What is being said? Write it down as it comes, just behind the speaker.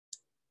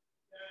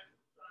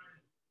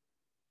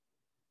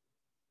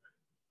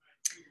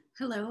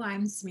Hello,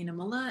 I'm Sameena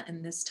Mulla,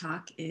 and this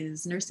talk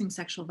is Nursing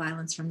Sexual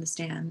Violence from the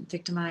Stand,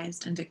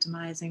 Victimized and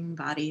Victimizing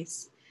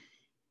Bodies.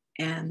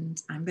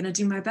 And I'm going to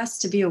do my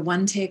best to be a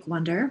one-take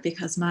wonder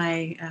because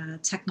my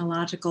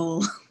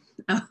technological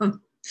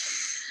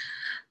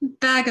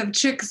bag of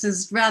tricks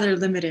is rather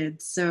limited.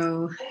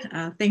 So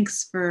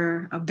thanks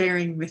for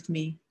bearing with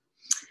me.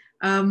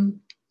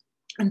 And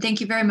thank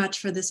you very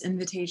much for this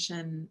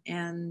invitation.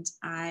 And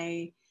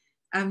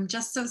I'm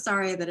just so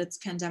sorry that it's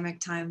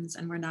pandemic times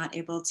and we're not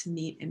able to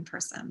meet in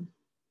person.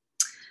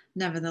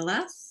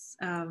 Nevertheless,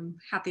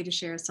 happy to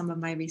share some of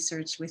my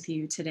research with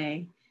you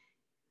today.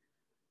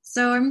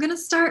 So I'm going to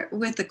start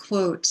with a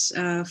quote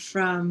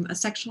from a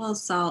sexual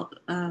assault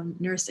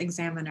nurse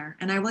examiner,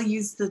 and I will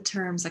use the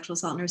term sexual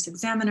assault nurse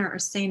examiner or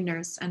SANE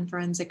nurse and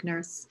forensic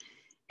nurse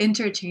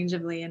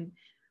interchangeably. And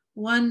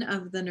one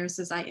of the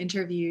nurses I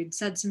interviewed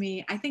said to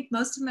me, "I think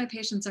most of my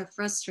patients are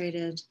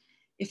frustrated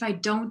if I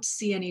don't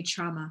see any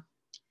trauma."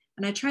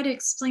 And I try to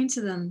explain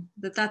to them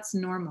that that's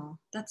normal.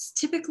 That's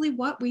typically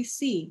what we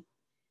see.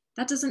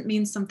 That doesn't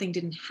mean something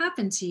didn't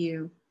happen to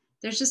you.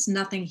 There's just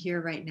nothing here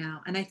right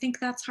now. And I think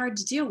that's hard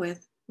to deal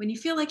with when you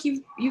feel like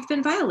you've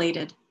been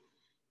violated,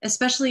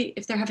 especially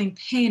if they're having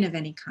pain of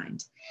any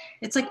kind.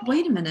 It's like,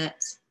 wait a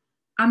minute,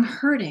 I'm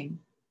hurting.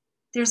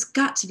 There's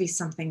got to be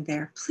something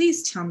there.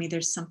 Please tell me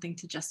there's something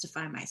to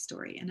justify my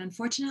story. And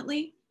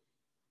unfortunately,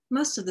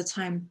 most of the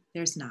time,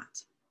 there's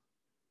not.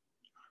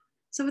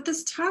 So what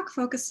this talk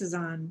focuses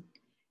on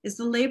is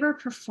the labor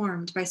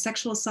performed by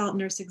sexual assault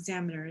nurse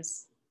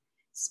examiners,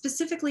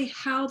 specifically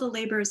how the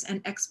labors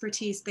and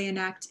expertise they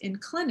enact in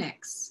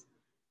clinics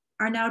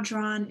are now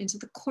drawn into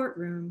the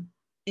courtroom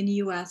in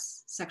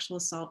US sexual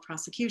assault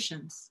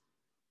prosecutions.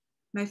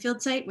 My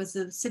field site was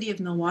the city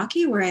of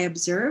Milwaukee, where I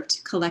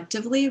observed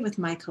collectively with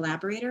my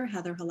collaborator,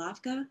 Heather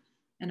Halavka,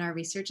 and our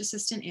research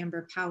assistant,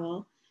 Amber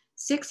Powell,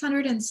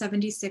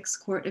 676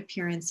 court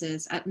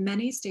appearances at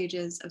many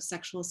stages of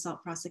sexual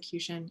assault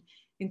prosecution,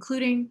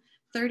 including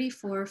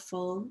 34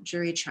 full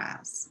jury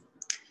trials.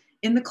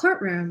 In the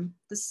courtroom,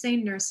 the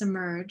SANE nurse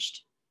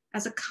emerged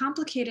as a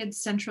complicated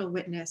central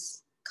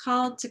witness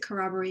called to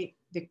corroborate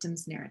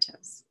victims'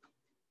 narratives.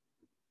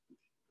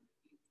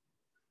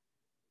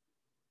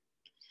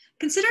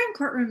 Considering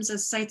courtrooms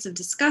as sites of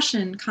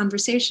discussion,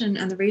 conversation,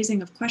 and the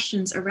raising of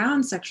questions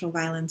around sexual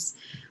violence,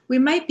 we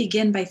might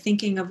begin by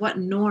thinking of what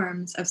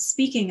norms of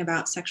speaking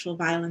about sexual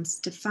violence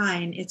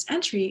define its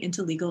entry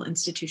into legal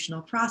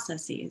institutional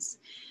processes.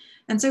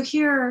 And so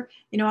here,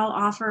 I'll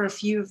offer a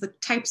few of the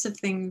types of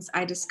things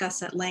I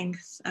discuss at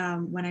length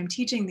when I'm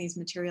teaching these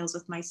materials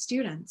with my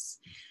students.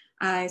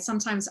 I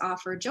sometimes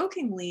offer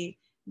jokingly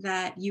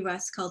that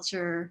US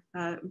culture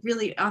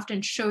really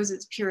often shows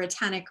its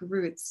puritanic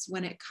roots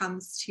when it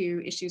comes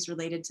to issues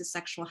related to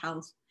sexual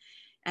health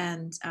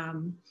and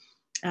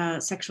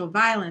sexual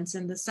violence,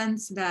 in the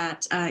sense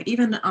that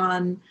even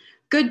on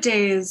good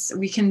days,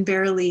 we can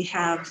barely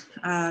have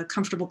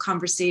comfortable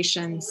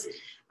conversations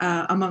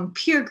among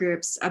peer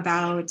groups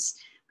about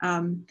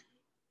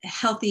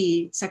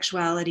healthy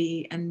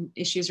sexuality and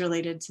issues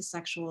related to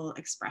sexual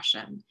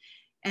expression.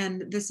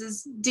 And this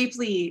is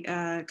deeply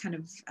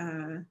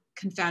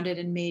confounded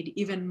and made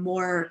even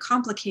more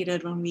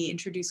complicated when we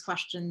introduce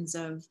questions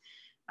of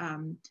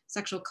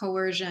sexual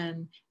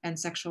coercion and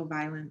sexual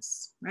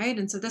violence, right?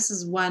 And so this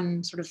is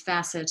one sort of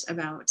facet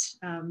about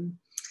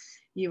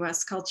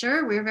US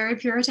culture. We're very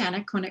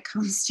puritanic when it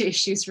comes to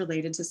issues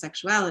related to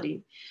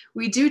sexuality.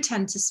 We do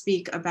tend to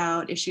speak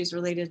about issues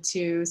related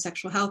to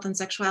sexual health and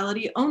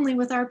sexuality only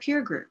with our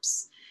peer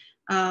groups.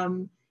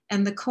 And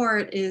the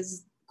court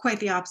is quite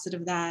the opposite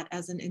of that,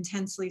 as an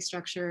intensely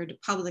structured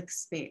public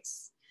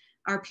space.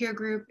 Our peer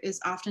group is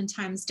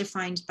oftentimes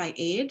defined by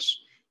age,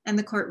 and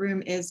the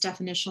courtroom is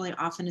definitionally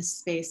often a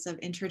space of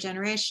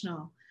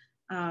intergenerational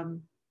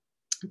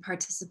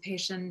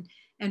participation.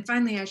 And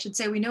finally, I should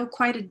say, we know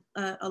quite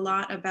a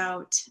lot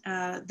about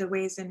the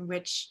ways in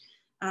which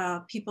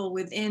people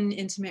within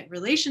intimate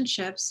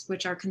relationships,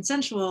 which are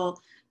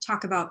consensual,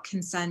 talk about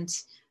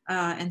consent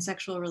and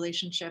sexual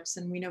relationships.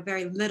 And we know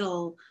very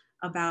little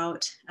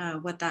about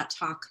what that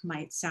talk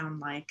might sound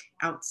like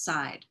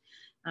outside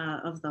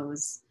of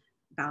those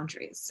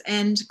boundaries.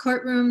 And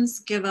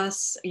courtrooms give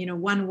us,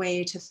 one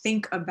way to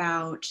think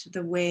about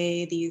the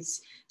way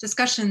these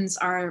discussions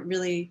are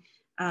really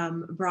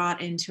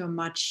brought into a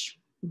much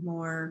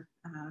more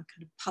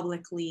kind of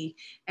publicly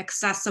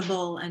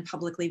accessible and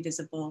publicly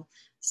visible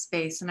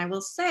space. And I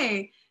will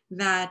say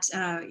that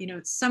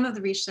some of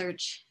the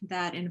research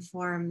that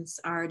informs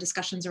our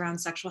discussions around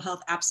sexual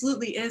health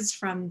absolutely is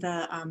from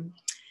the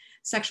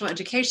sexual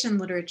education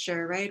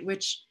literature, right,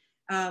 which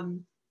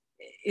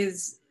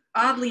is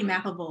oddly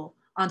mappable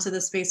onto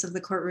the space of the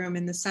courtroom,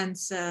 in the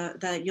sense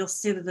that you'll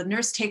see that the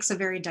nurse takes a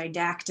very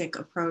didactic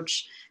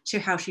approach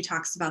to how she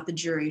talks about the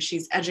jury.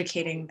 She's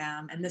educating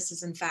them. And this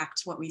is in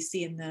fact what we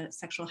see in the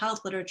sexual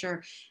health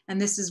literature. And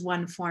this is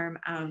one form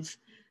of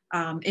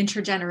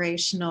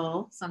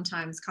intergenerational,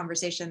 sometimes,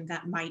 conversation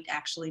that might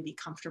actually be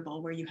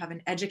comfortable, where you have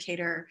an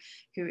educator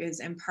who is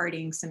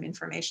imparting some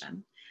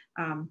information.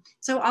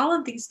 So all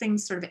of these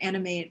things sort of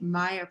animate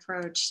my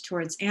approach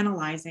towards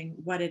analyzing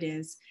what it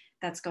is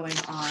that's going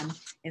on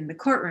in the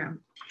courtroom.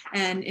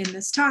 And in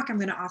this talk, I'm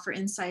going to offer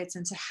insights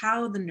into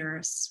how the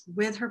nurse,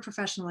 with her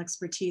professional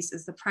expertise,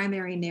 is the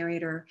primary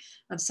narrator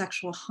of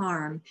sexual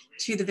harm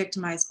to the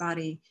victimized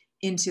body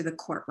into the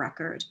court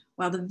record,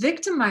 while the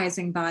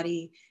victimizing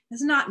body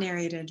is not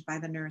narrated by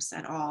the nurse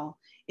at all.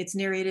 It's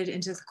narrated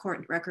into the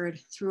court record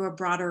through a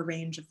broader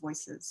range of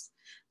voices.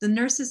 The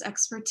nurse's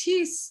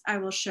expertise, I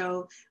will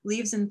show,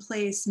 leaves in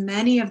place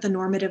many of the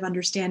normative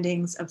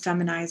understandings of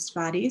feminized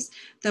bodies,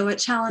 though it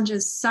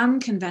challenges some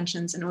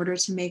conventions in order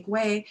to make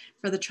way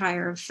for the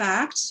trier of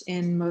fact,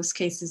 in most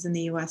cases in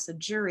the US, a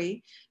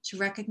jury, to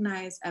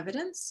recognize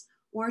evidence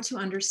or to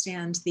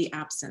understand the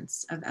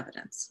absence of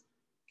evidence.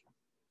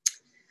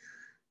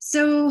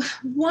 So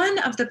one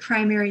of the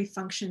primary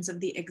functions of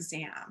the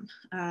exam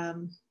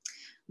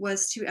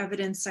was to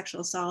evidence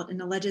sexual assault in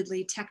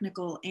allegedly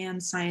technical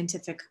and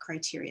scientific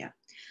criteria.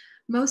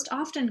 Most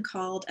often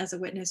called as a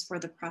witness for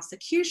the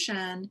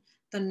prosecution,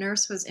 the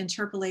nurse was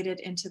interpolated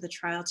into the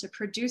trial to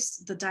produce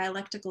the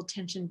dialectical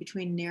tension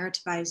between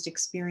narrativized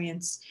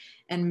experience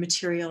and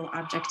material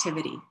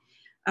objectivity,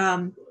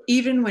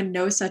 even when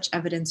no such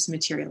evidence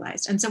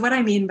materialized. And so what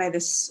I mean by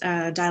this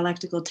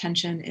dialectical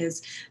tension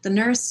is the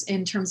nurse,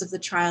 in terms of the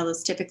trial,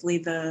 is typically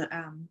the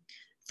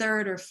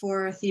third or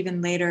fourth,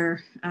 even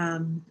later,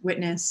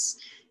 witness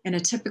in a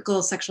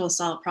typical sexual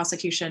assault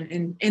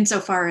prosecution,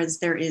 insofar as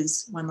there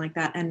is one like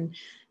that. And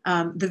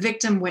the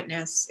victim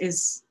witness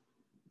is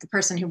the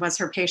person who was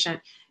her patient,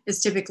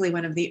 is typically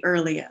one of the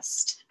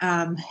earliest.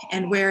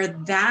 And where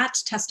that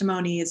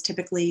testimony is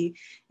typically,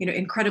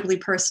 incredibly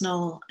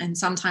personal and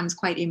sometimes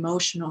quite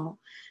emotional,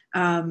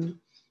 and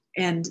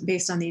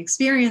based on the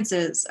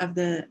experiences of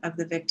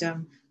the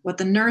victim, what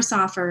the nurse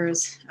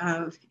offers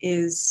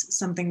is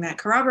something that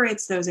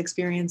corroborates those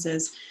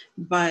experiences,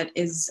 but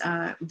is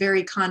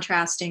very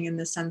contrasting in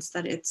the sense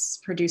that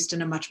it's produced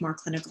in a much more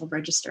clinical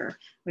register,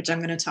 which I'm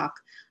going to talk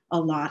a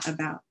lot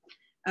about.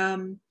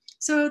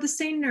 So the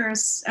same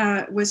nurse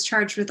was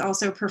charged with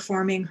also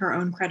performing her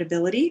own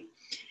credibility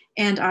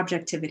and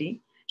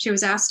objectivity. She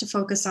was asked to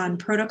focus on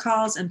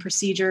protocols and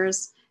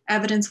procedures,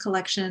 evidence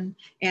collection,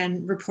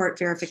 and report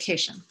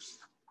verification.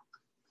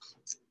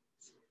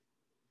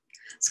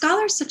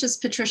 Scholars such as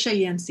Patricia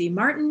Yancey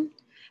Martin,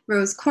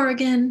 Rose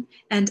Corrigan,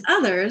 and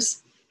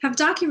others have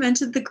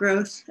documented the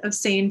growth of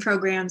SANE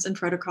programs and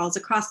protocols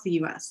across the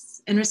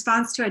US. In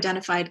response to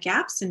identified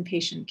gaps in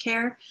patient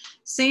care,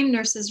 SANE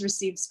nurses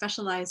received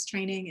specialized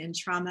training in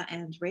trauma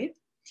and rape,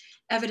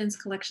 evidence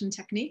collection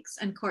techniques,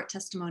 and court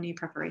testimony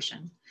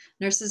preparation.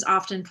 Nurses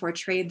often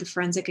portrayed the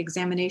forensic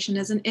examination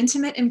as an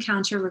intimate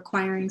encounter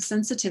requiring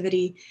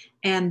sensitivity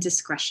and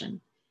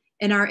discretion.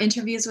 In our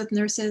interviews with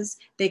nurses,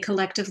 they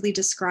collectively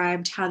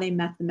described how they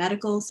met the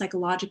medical,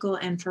 psychological,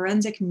 and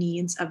forensic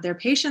needs of their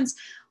patients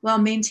while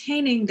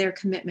maintaining their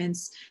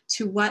commitments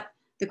to what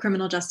the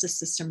criminal justice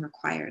system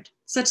required.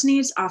 Such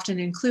needs often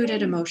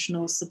included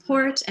emotional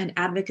support and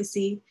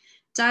advocacy,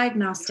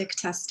 diagnostic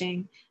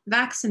testing,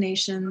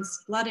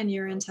 vaccinations, blood and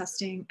urine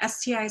testing,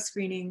 STI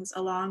screenings,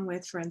 along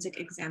with forensic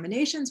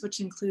examinations,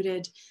 which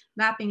included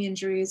mapping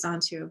injuries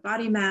onto a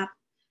body map,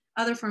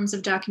 other forms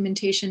of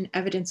documentation,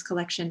 evidence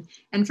collection,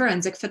 and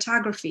forensic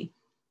photography.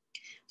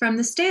 From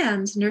the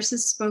stand,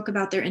 nurses spoke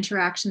about their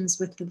interactions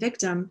with the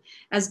victim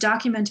as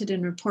documented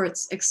in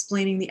reports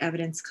explaining the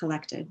evidence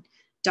collected,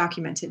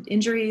 documented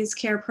injuries,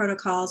 care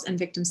protocols, and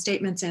victim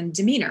statements and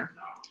demeanor.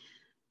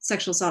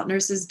 Sexual assault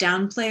nurses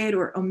downplayed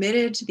or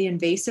omitted the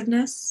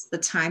invasiveness, the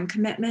time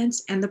commitment,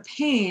 and the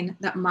pain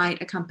that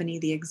might accompany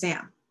the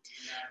exam.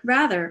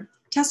 Rather,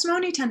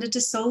 testimony tended to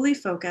solely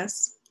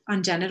focus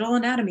on genital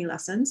anatomy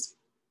lessons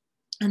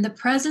and the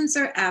presence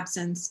or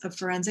absence of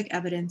forensic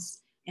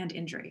evidence and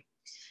injury.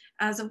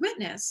 As a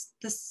witness,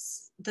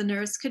 the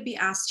nurse could be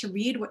asked to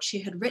read what she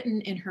had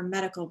written in her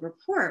medical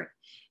report,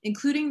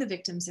 including the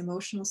victim's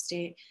emotional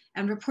state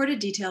and reported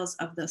details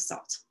of the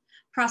assault.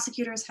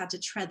 Prosecutors had to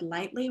tread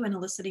lightly when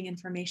eliciting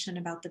information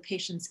about the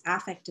patient's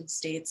affective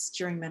states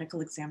during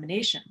medical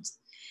examinations.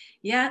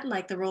 Yet,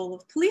 like the role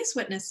of police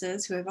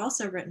witnesses, who I've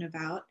also written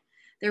about,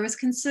 there was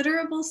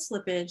considerable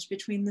slippage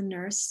between the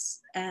nurse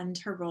and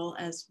her role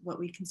as what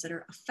we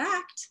consider a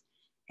fact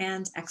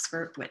and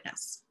expert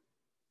witness.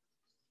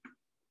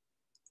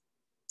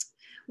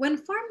 When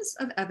forms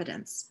of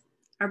evidence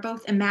are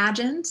both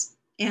imagined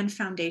and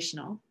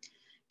foundational,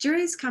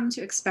 juries come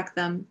to expect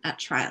them at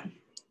trial.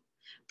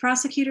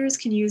 Prosecutors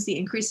can use the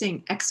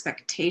increasing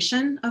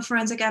expectation of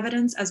forensic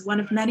evidence as one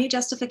of many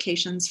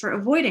justifications for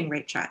avoiding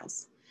rape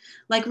trials.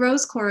 Like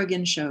Rose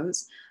Corrigan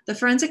shows, the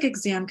forensic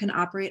exam can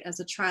operate as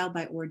a trial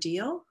by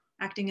ordeal,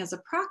 acting as a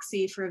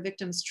proxy for a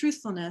victim's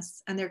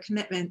truthfulness and their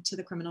commitment to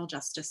the criminal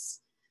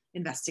justice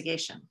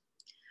investigation.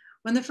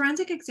 When the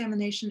forensic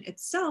examination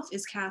itself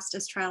is cast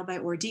as trial by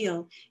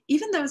ordeal,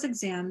 even those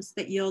exams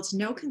that yield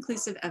no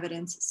conclusive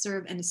evidence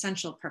serve an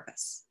essential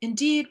purpose.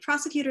 Indeed,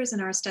 prosecutors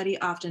in our study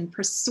often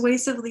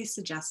persuasively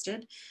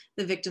suggested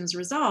the victim's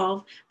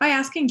resolve by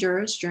asking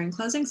jurors during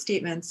closing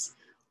statements,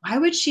 Why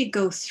would she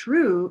go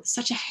through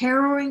such a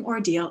harrowing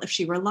ordeal if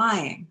she were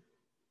lying?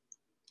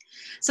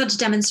 Such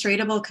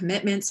demonstrable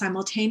commitment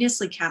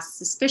simultaneously casts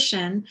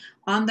suspicion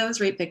on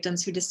those rape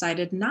victims who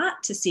decided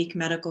not to seek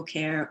medical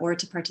care or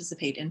to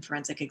participate in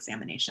forensic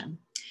examination.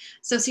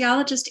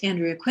 Sociologist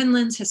Andrea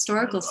Quinlan's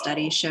historical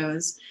study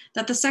shows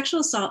that the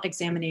sexual assault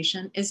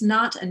examination is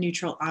not a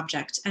neutral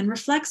object and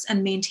reflects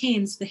and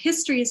maintains the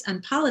histories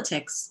and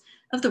politics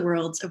of the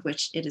worlds of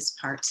which it is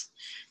part.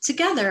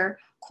 Together,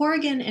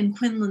 Corrigan and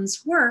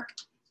Quinlan's work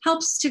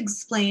helps to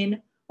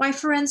explain why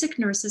forensic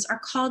nurses are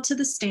called to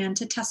the stand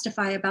to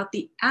testify about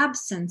the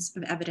absence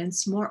of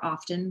evidence more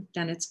often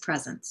than its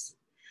presence.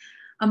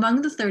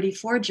 Among the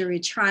 34 jury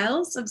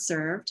trials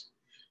observed,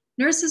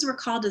 nurses were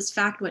called as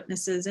fact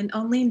witnesses in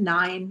only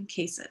 9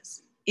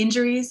 cases.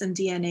 Injuries and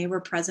DNA were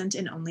present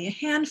in only a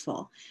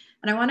handful.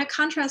 And I want to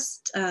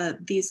contrast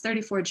these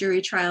 34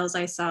 jury trials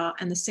I saw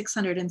and the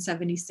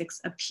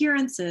 676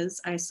 appearances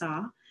I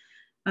saw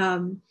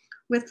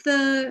with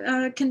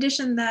the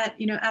condition that,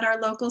 at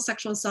our local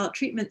sexual assault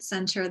treatment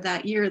center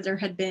that year, there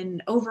had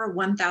been over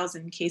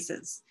 1,000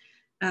 cases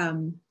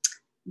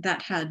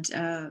that had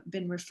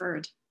been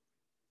referred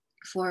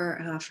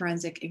for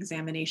forensic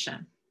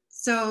examination.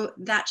 So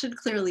that should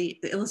clearly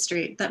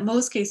illustrate that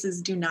most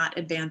cases do not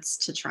advance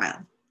to trial.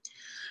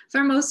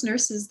 For most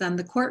nurses, then,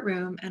 the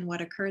courtroom and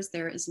what occurs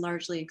there is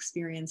largely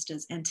experienced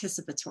as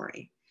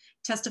anticipatory.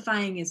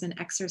 Testifying is an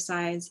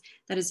exercise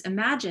that is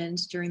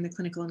imagined during the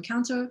clinical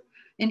encounter,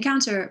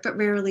 but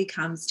rarely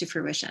comes to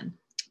fruition.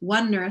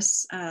 One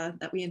nurse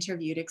that we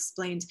interviewed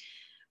explained,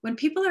 when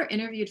people are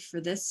interviewed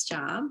for this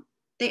job,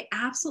 they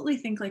absolutely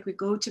think like we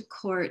go to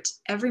court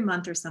every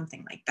month or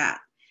something like that.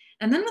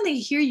 And then when they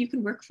hear you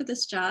can work for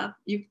this job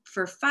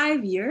for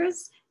 5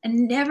 years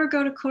and never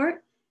go to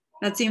court,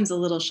 that seems a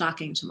little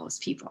shocking to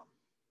most people.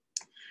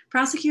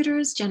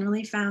 Prosecutors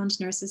generally found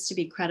nurses to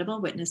be credible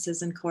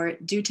witnesses in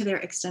court due to their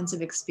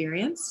extensive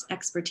experience,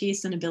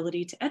 expertise, and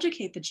ability to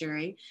educate the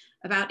jury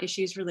about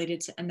issues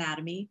related to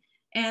anatomy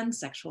and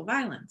sexual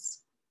violence.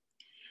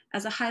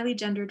 As a highly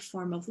gendered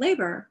form of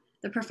labor,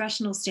 the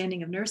professional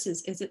standing of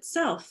nurses is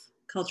itself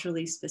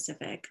culturally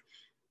specific.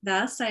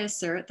 Thus, I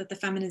assert that the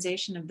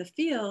feminization of the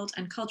field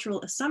and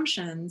cultural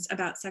assumptions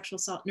about sexual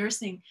assault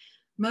nursing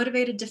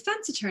motivated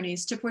defense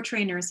attorneys to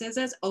portray nurses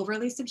as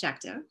overly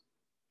subjective,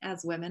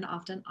 as women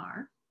often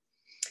are,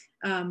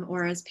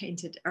 or as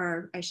painted,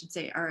 or I should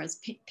say, are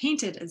as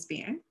painted as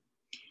being,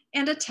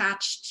 and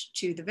attached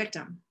to the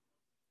victim.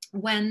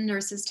 When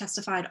nurses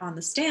testified on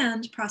the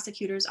stand,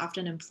 prosecutors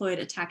often employed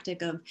a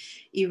tactic of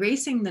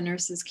erasing the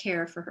nurse's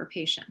care for her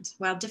patient,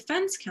 while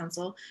defense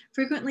counsel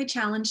frequently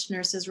challenged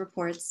nurses'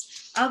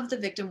 reports of the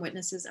victim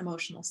witness's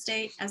emotional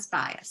state as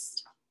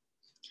biased.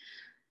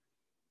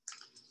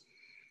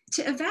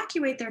 To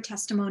evacuate their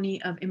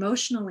testimony of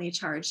emotionally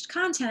charged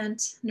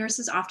content,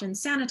 nurses often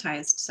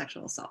sanitized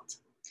sexual assault,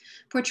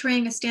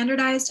 portraying a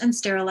standardized and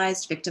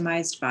sterilized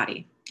victimized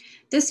body.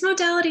 This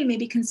modality may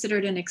be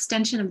considered an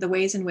extension of the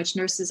ways in which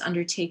nurses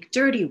undertake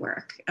dirty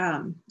work,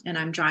 and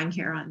I'm drawing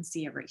here on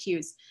C. Everett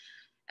Hughes.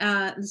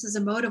 This is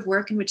a mode of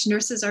work in which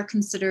nurses are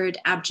considered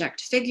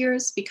abject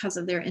figures because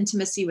of their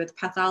intimacy with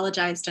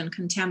pathologized and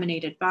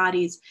contaminated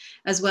bodies,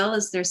 as well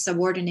as their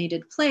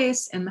subordinated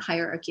place in the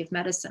hierarchy of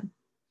medicine.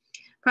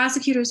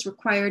 Prosecutors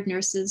required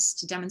nurses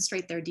to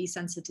demonstrate their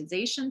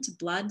desensitization to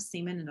blood,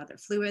 semen, and other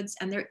fluids,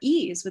 and their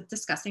ease with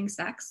discussing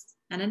sex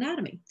and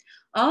anatomy,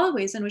 all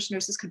ways in which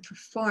nurses could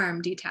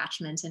perform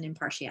detachment and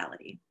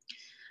impartiality.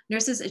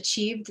 Nurses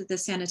achieved the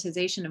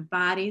sanitization of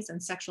bodies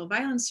and sexual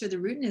violence through the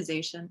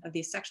routinization of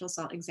the sexual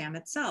assault exam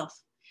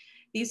itself.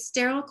 These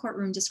sterile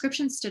courtroom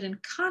descriptions stood in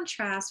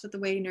contrast with the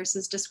way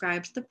nurses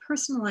described the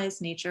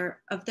personalized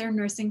nature of their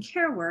nursing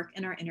care work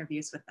in our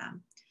interviews with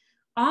them.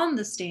 On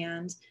the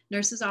stand,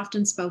 nurses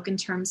often spoke in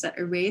terms that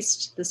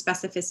erased the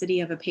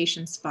specificity of a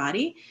patient's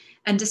body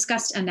and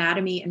discussed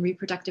anatomy and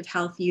reproductive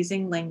health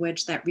using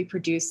language that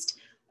reproduced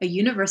a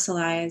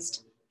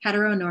universalized,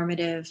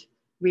 heteronormative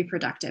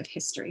reproductive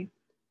history.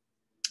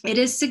 It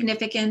is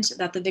significant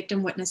that the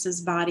victim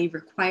witness's body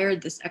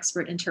required this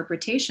expert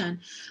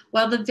interpretation,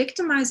 while the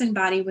victimizing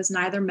body was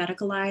neither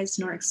medicalized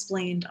nor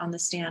explained on the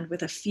stand,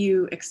 with a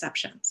few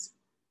exceptions.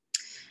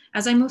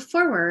 As I move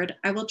forward,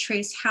 I will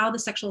trace how the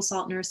sexual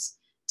assault nurse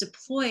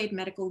deployed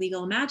medical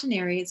legal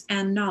imaginaries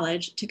and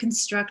knowledge to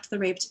construct the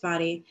raped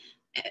body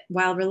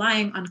while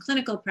relying on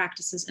clinical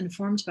practices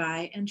informed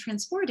by and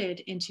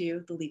transported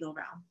into the legal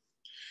realm.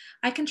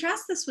 I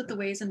contrast this with the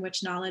ways in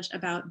which knowledge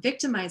about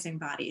victimizing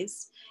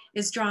bodies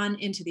is drawn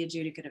into the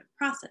adjudicative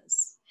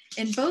process.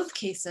 In both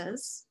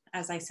cases,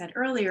 as I said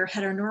earlier,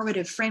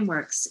 heteronormative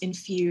frameworks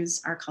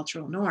infuse our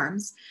cultural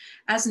norms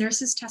as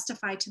nurses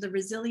testify to the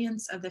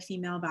resilience of the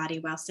female body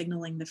while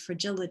signaling the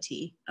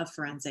fragility of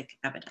forensic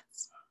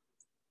evidence.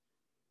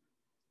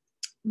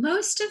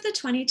 Most of the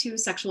 22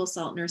 sexual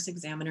assault nurse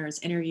examiners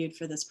interviewed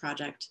for this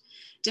project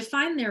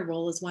defined their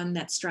role as one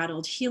that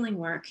straddled healing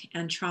work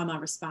and trauma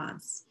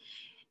response.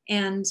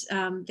 And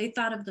they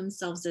thought of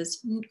themselves as,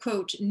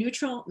 quote,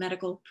 neutral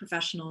medical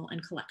professional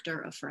and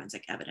collector of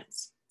forensic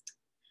evidence.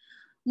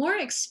 More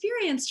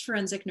experienced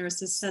forensic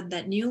nurses said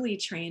that newly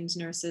trained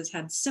nurses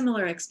had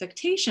similar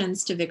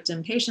expectations to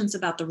victim patients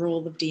about the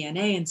role of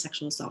DNA in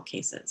sexual assault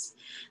cases.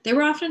 They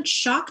were often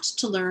shocked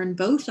to learn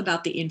both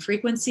about the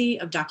infrequency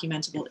of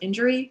documentable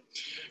injury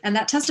and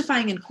that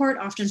testifying in court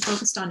often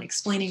focused on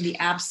explaining the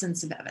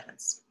absence of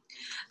evidence.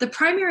 The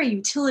primary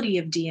utility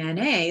of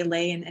DNA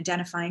lay in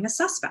identifying a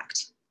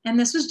suspect, and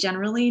this was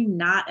generally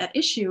not at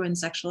issue in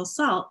sexual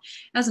assault,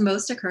 as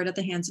most occurred at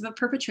the hands of a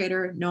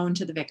perpetrator known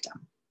to the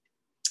victim.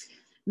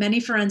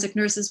 Many forensic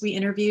nurses we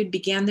interviewed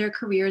began their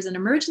careers in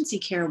emergency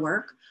care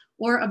work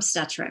or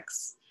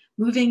obstetrics,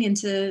 moving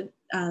into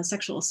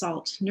sexual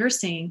assault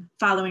nursing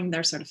following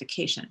their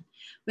certification.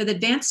 With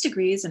advanced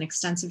degrees and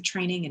extensive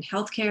training in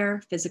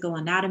healthcare, physical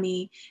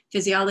anatomy,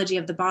 physiology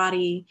of the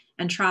body,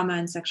 and trauma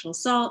and sexual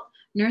assault,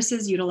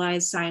 nurses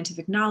utilize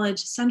scientific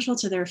knowledge central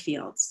to their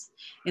fields.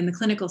 In the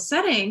clinical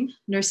setting,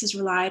 nurses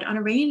relied on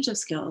a range of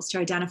skills to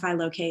identify,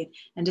 locate,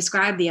 and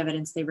describe the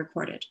evidence they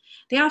recorded.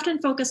 They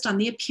often focused on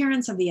the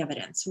appearance of the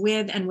evidence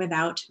with and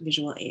without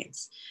visual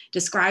aids,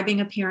 describing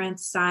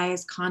appearance,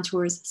 size,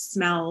 contours,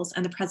 smells,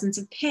 and the presence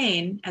of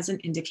pain as an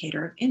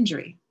indicator of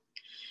injury.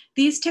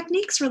 These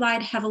techniques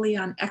relied heavily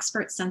on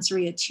expert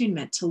sensory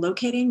attunement to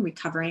locating,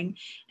 recovering,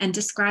 and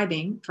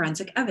describing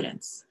forensic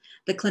evidence.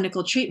 The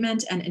clinical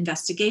treatment and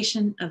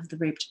investigation of the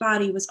raped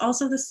body was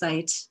also the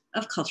site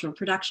of cultural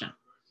production.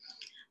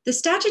 The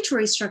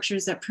statutory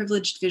structures that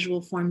privileged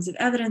visual forms of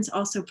evidence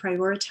also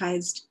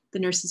prioritized the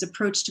nurse's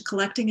approach to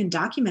collecting and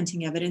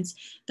documenting evidence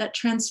that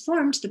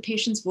transformed the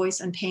patient's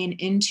voice and pain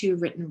into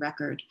written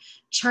record.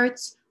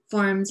 Charts,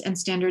 forms, and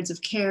standards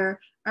of care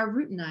are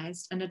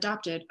routinized and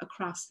adopted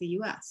across the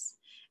US.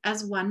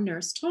 As one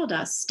nurse told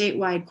us,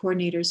 statewide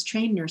coordinators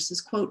train nurses,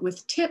 quote,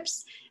 with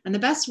tips and the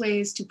best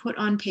ways to put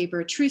on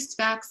paper truths,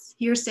 facts,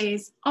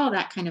 hearsays, all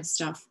that kind of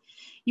stuff.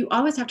 You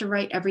always have to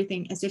write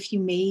everything as if you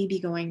may be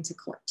going to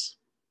court.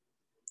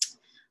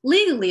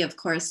 Legally, of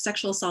course,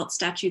 sexual assault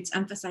statutes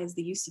emphasize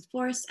the use of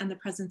force and the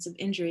presence of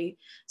injury.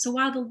 So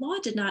while the law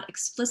did not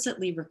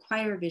explicitly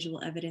require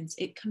visual evidence,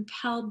 it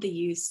compelled the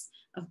use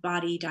of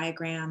body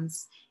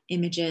diagrams,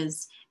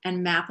 images,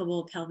 and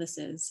mappable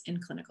pelvises in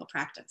clinical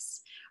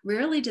practice.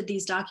 Rarely did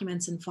these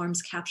documents and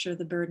forms capture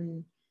the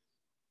burden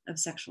of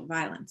sexual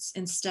violence.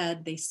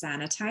 Instead, they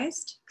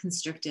sanitized,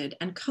 constricted,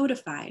 and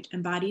codified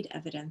embodied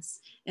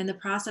evidence in the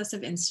process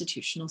of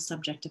institutional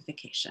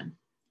subjectification.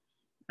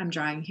 I'm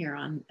drawing here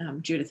on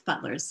Judith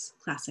Butler's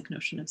classic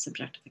notion of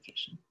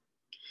subjectification.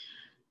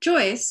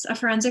 Joyce, a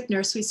forensic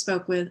nurse we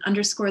spoke with,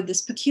 underscored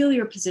this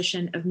peculiar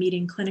position of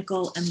meeting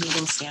clinical and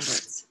legal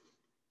standards.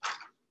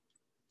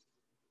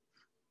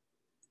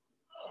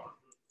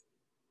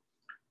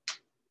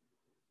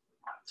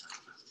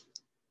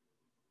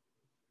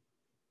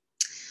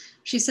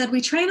 She said,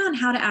 we train on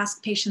how to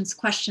ask patients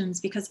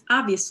questions because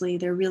obviously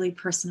they're really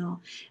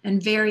personal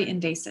and very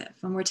invasive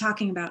when we're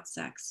talking about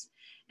sex.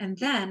 And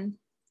then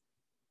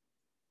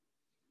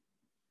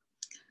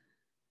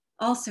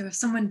also, if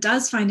someone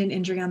does find an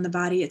injury on the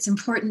body, it's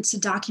important to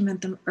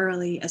document them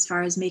early as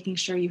far as making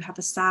sure you have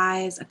a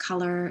size, a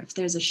color, if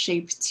there's a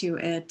shape to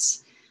it,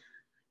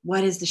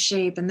 what is the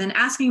shape, and then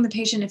asking the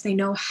patient if they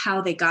know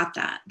how they got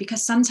that,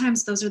 because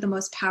sometimes those are the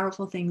most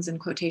powerful things in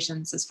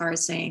quotations as far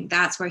as saying,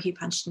 that's where he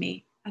punched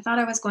me. I thought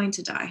I was going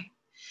to die.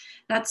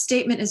 That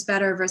statement is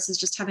better versus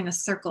just having a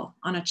circle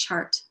on a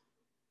chart.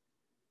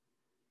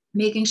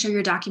 Making sure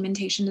your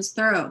documentation is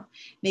thorough,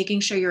 making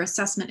sure your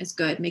assessment is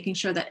good, making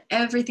sure that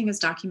everything is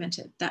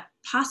documented that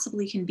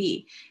possibly can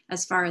be,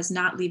 as far as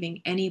not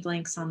leaving any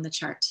blanks on the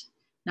chart,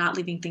 not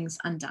leaving things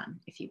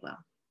undone, if you will.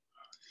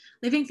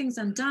 Leaving things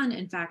undone,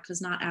 in fact,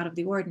 was not out of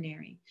the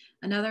ordinary.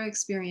 Another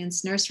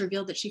experienced nurse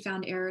revealed that she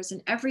found errors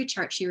in every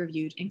chart she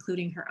reviewed,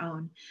 including her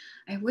own.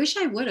 I wish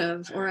I would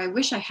have, or I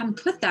wish I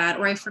hadn't put that,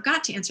 or I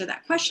forgot to answer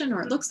that question,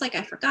 or it looks like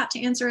I forgot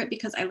to answer it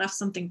because I left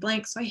something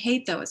blank. So I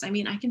hate those. I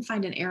mean, I can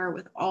find an error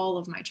with all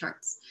of my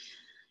charts.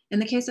 In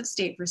the case of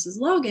State versus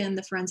Logan,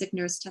 the forensic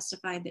nurse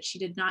testified that she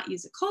did not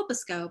use a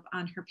colposcope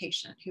on her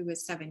patient, who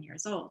was 7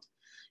 years old,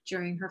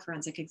 during her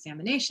forensic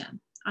examination.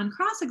 On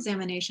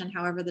cross-examination,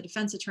 however, the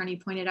defense attorney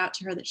pointed out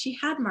to her that she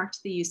had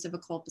marked the use of a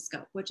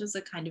colposcope, which is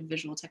a kind of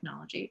visual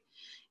technology,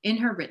 in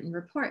her written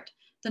report.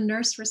 The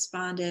nurse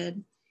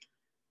responded,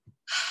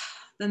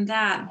 then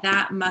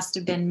that must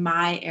have been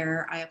my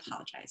error. I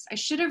apologize. I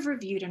should have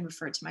reviewed and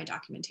referred to my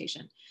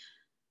documentation.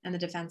 And the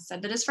defense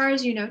said, but as far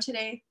as you know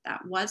today,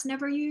 that was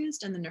never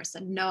used. And the nurse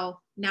said, no,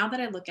 now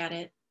that I look at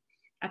it,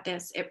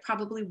 it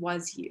probably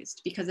was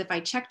used, because if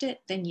I checked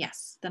it, then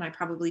yes, then I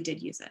probably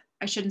did use it.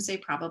 I shouldn't say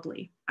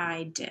probably,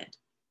 I did.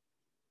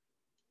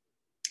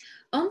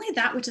 Only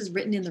that which is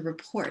written in the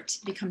report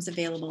becomes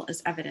available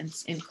as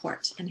evidence in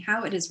court, and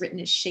how it is written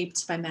is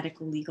shaped by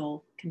medical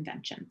legal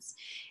conventions.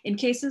 In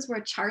cases where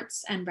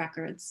charts and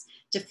records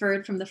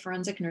differed from the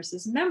forensic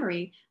nurse's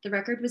memory, the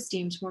record was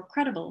deemed more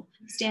credible,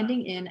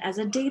 standing in as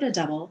a data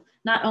double,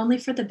 not only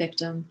for the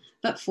victim,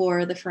 but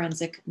for the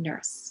forensic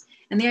nurse.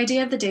 And the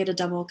idea of the data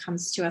double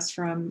comes to us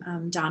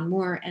from Don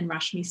Moore and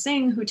Rashmi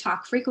Singh, who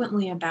talk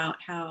frequently about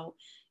how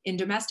In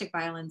domestic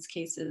violence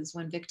cases,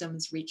 when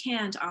victims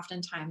recant,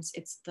 oftentimes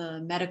it's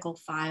the medical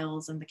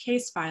files and the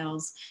case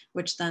files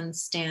which then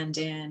stand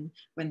in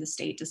when the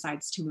state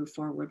decides to move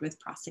forward with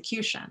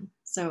prosecution.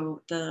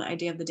 So the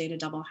idea of the data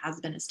double has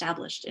been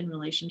established in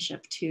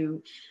relationship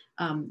to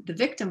the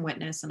victim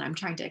witness, and I'm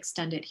trying to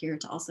extend it here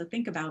to also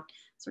think about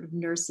sort of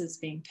nurses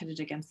being pitted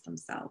against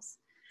themselves.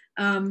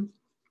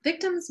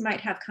 Victims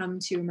might have come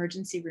to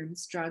emergency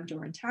rooms drugged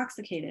or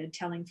intoxicated,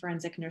 telling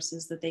forensic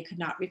nurses that they could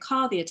not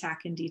recall the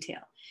attack in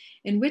detail,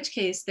 in which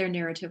case their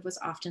narrative was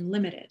often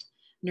limited.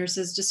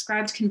 Nurses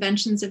described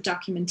conventions of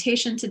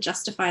documentation to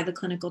justify the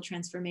clinical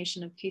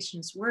transformation of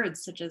patients'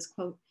 words, such as,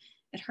 quote,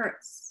 "It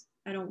hurts,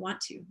 I don't want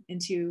to,"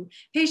 into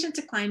 "patient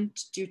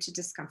declined due to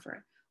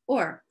discomfort,"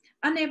 or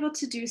 "unable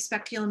to do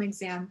speculum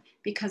exam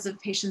because of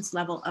patient's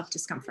level of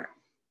discomfort."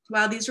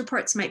 While these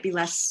reports might be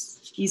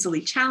less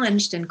easily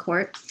challenged in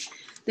court,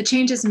 the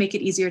changes make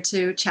it easier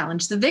to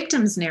challenge the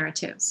victim's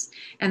narratives,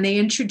 and they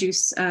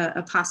introduce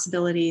a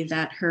possibility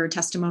that her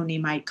testimony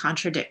might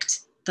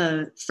contradict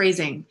the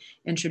phrasing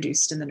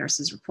introduced in the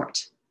nurse's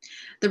report.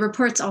 The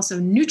reports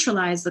also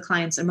neutralize the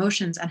client's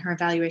emotions and her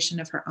evaluation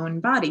of her own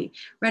body,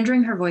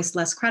 rendering her voice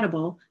less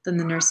credible than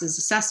the nurse's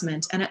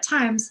assessment, and at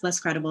times less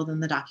credible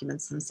than the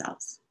documents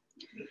themselves.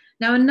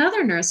 Now,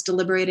 another nurse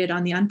deliberated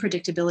on the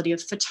unpredictability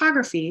of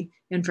photography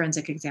in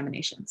forensic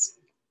examinations.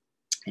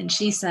 And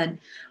she said,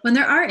 "When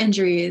there are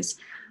injuries,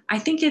 I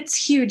think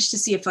it's huge to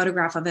see a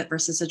photograph of it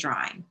versus a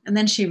drawing." And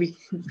then she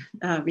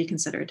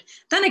reconsidered.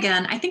 "Then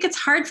again, I think it's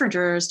hard for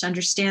jurors to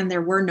understand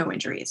there were no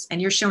injuries,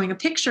 and you're showing a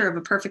picture of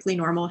a perfectly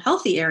normal,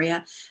 healthy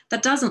area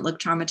that doesn't look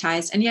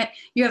traumatized, and yet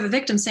you have a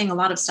victim saying a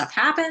lot of stuff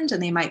happened,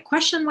 and they might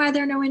question why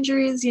there are no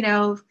injuries. You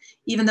know,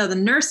 even though the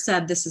nurse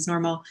said this is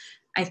normal,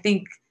 I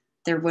think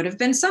there would have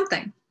been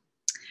something."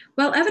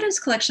 While evidence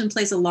collection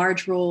plays a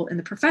large role in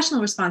the professional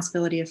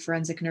responsibility of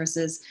forensic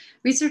nurses,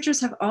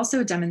 researchers have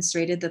also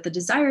demonstrated that the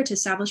desire to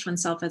establish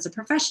oneself as a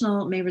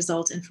professional may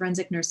result in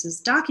forensic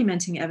nurses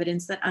documenting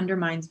evidence that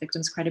undermines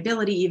victims'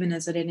 credibility, even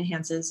as it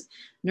enhances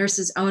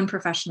nurses' own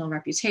professional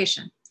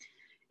reputation.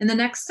 In the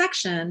next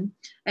section,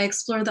 I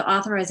explore the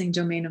authorizing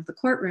domain of the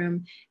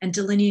courtroom and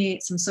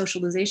delineate some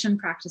socialization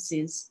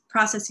processes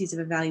of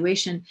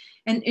evaluation,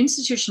 and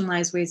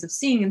institutionalized ways of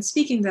seeing and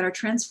speaking that are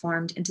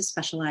transformed into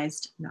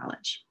specialized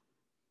knowledge.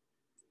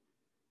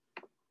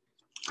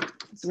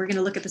 So we're going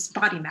to look at this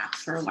body map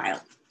for a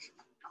while.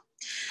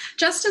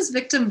 Just as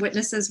victim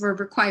witnesses were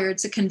required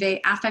to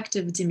convey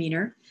affective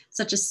demeanor,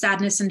 such as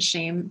sadness and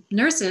shame,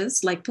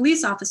 nurses, like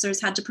police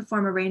officers, had to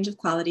perform a range of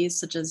qualities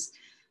such as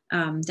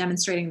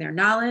demonstrating their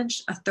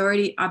knowledge,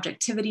 authority,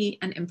 objectivity,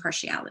 and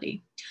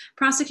impartiality.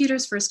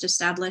 Prosecutors first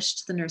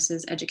established the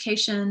nurses'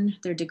 education,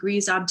 their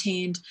degrees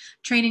obtained,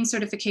 training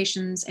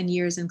certifications, and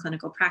years in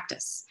clinical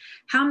practice.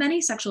 How many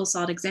sexual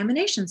assault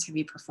examinations have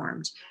you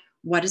performed?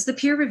 What is the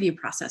peer review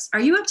process?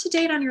 Are you up to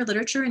date on your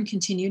literature and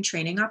continued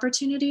training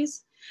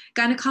opportunities?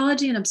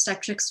 Gynecology and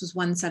obstetrics was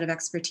one set of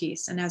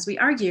expertise, and as we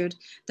argued,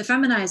 the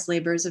feminized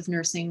labors of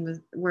nursing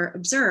were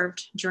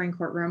observed during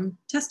courtroom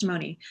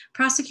testimony.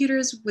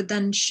 Prosecutors would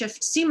then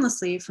shift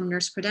seamlessly from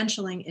nurse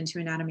credentialing into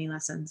anatomy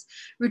lessons,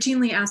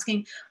 routinely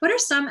asking, "What are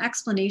some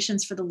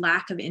explanations for the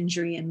lack of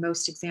injury in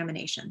most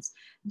examinations?"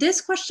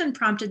 This question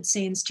prompted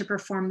SANES to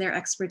perform their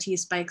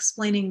expertise by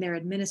explaining their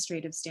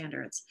administrative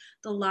standards,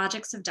 the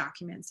logics of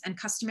documents, and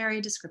customary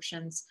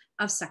descriptions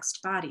of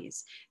sexed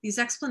bodies. These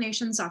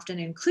explanations often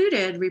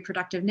included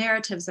reproductive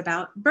narratives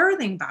about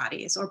birthing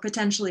bodies, or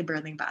potentially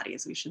birthing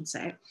bodies, we should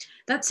say,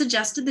 that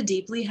suggested the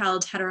deeply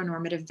held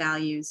heteronormative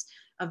values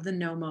of the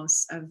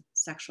nomos of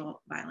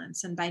sexual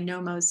violence. And by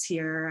nomos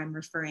here, I'm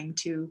referring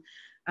to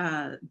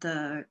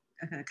the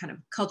kind of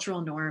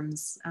cultural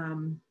norms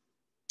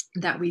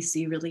that we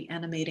see really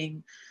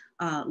animating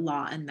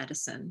law and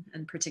medicine,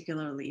 and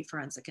particularly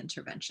forensic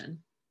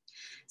intervention.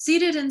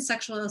 Seated in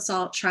sexual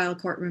assault trial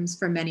courtrooms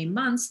for many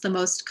months, the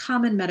most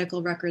common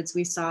medical records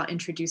we saw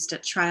introduced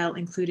at trial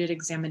included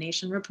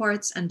examination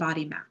reports and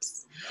body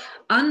maps.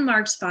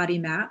 Unmarked body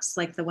maps,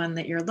 like the one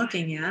that you're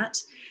looking at,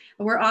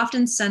 were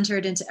often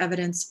centered into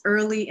evidence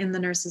early in the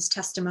nurse's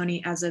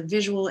testimony as a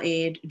visual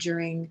aid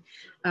during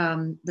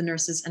the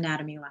nurse's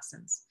anatomy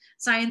lessons.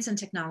 Science and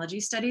technology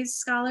studies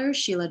scholar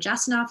Sheila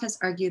Jasanoff has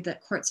argued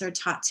that courts are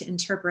taught to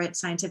interpret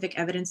scientific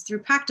evidence through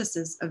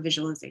practices of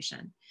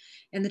visualization.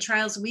 In the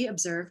trials we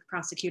observed,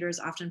 prosecutors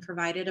often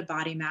provided a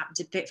body map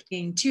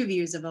depicting two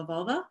views of a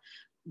vulva,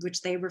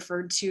 which they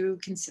referred to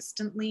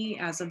consistently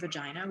as a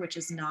vagina, which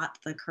is not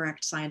the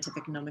correct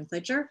scientific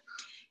nomenclature,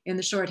 in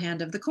the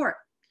shorthand of the court,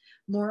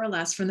 more or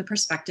less from the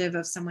perspective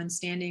of someone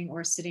standing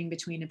or sitting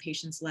between a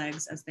patient's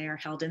legs as they are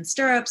held in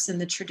stirrups in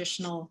the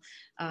traditional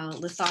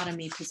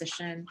lithotomy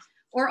position,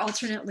 or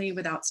alternately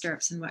without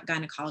stirrups in what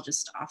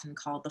gynecologists often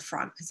call the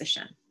frog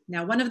position.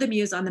 Now, one of the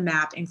views on the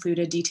map include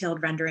a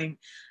detailed rendering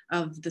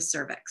of the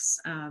cervix.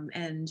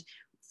 And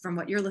from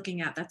what you're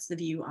looking at, that's the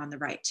view on the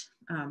right.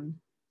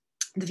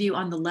 The view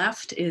on the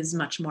left is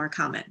much more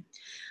common.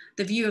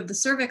 The view of the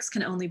cervix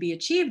can only be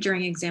achieved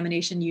during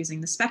examination using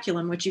the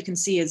speculum, which you can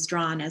see is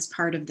drawn as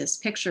part of this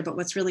picture. But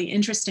what's really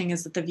interesting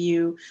is that the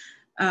view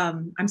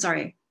I'm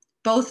sorry,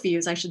 both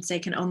views, I should say,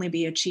 can only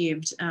be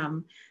achieved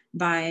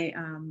by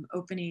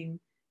opening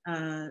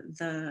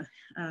the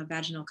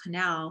vaginal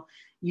canal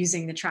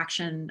using the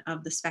traction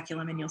of the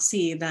speculum, and you'll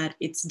see that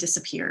it's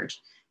disappeared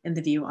in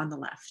the view on the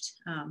left,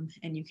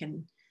 and you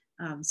can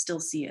still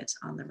see it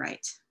on the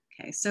right.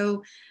 Okay,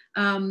 so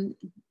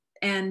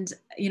and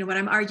what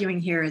I'm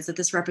arguing here is that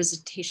this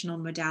representational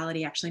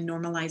modality actually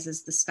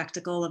normalizes the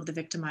spectacle of the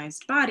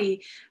victimized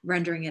body,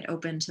 rendering it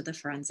open to the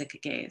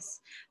forensic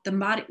gaze.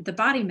 The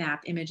body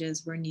map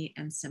images were neat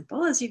and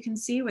simple, as you can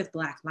see, with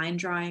black line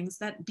drawings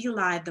that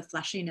belied the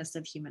fleshiness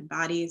of human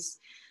bodies,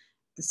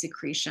 the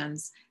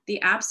secretions. The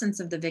absence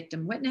of the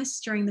victim witness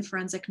during the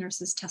forensic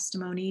nurse's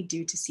testimony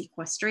due to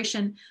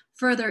sequestration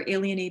further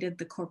alienated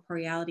the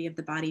corporeality of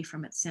the body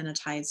from its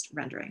sanitized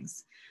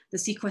renderings. The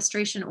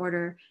sequestration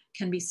order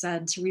can be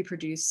said to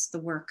reproduce the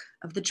work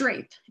of the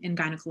drape in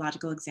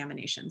gynecological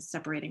examinations,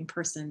 separating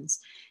persons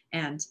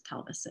and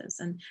pelvises.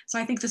 And so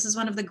I think this is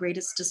one of the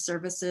greatest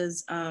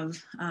disservices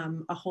of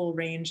a whole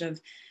range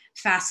of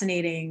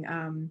fascinating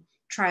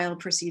trial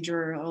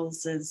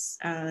procedurals. Is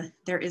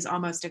there is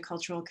almost a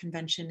cultural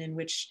convention in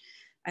which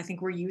I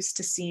think we're used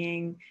to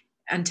seeing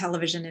on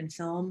television and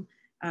film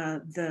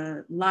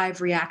the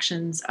live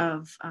reactions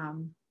of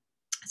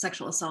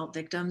sexual assault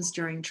victims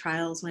during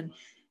trials, when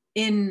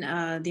in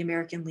the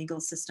American legal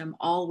system,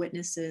 all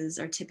witnesses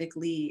are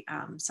typically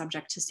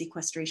subject to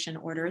sequestration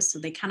orders, so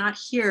they cannot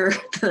hear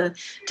the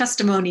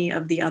testimony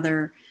of the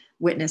other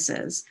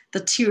witnesses.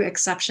 The two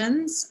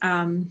exceptions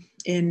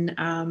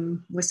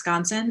in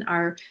Wisconsin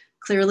are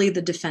clearly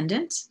the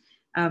defendant,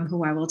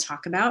 who I will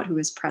talk about, who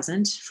is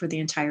present for the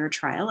entire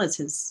trial as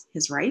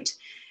his right,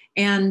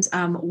 and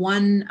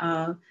one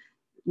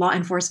law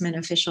enforcement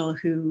official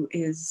who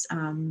is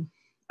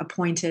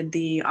appointed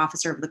the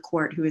officer of the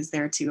court, who is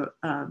there to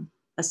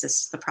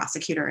assist the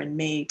prosecutor and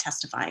may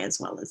testify as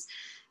well as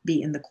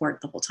be in the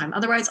court the whole time.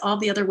 Otherwise, all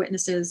the other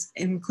witnesses,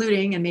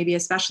 including and maybe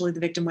especially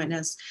the victim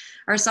witness,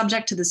 are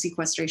subject to the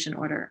sequestration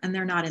order, and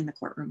they're not in the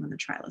courtroom when the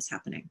trial is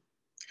happening.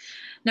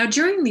 Now,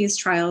 during these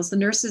trials, the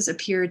nurses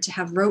appeared to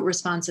have rote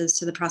responses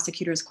to the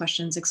prosecutor's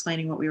questions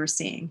explaining what we were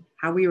seeing,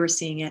 how we were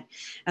seeing it,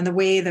 and the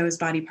way those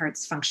body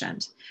parts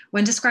functioned.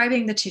 When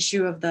describing the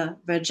tissue of the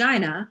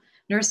vagina,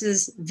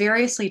 nurses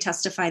variously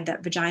testified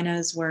that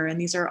vaginas were, and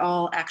these are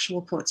all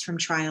actual quotes from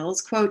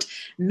trials, quote,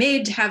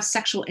 made to have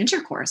sexual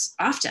intercourse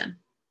often,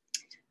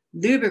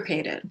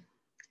 lubricated,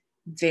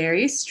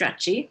 very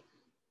stretchy,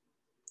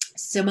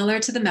 similar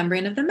to the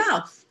membrane of the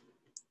mouth,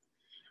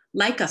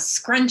 like a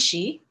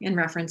scrunchie, in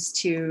reference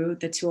to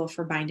the tool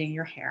for binding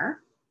your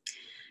hair,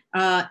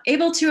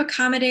 able to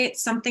accommodate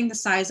something the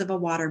size of a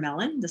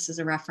watermelon. This is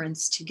a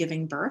reference to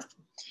giving birth,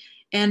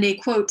 and a,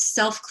 quote,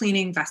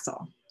 self-cleaning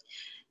vessel.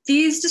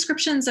 These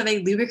descriptions of a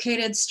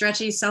lubricated,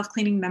 stretchy,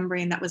 self-cleaning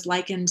membrane that was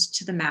likened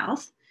to the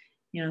mouth,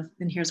 and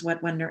here's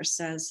what one nurse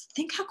says: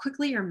 think how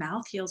quickly your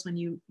mouth heals when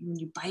you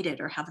bite it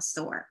or have a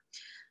sore.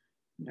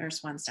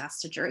 Nurse once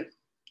asked a jury.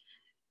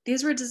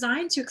 These were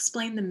designed to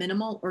explain the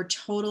minimal or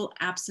total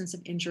absence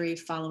of injury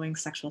following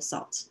sexual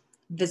assault,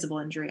 visible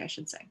injury, I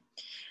should say.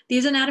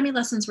 These anatomy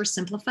lessons were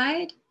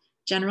simplified,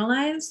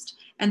 generalized,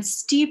 and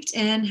steeped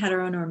in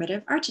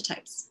heteronormative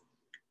archetypes.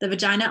 The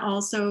vagina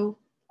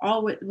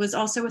was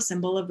also a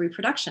symbol of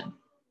reproduction.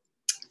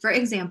 For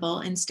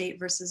example, in State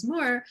versus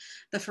Moore,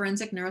 the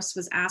forensic nurse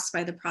was asked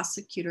by the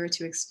prosecutor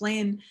to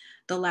explain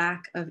the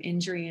lack of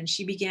injury, and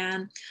she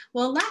began,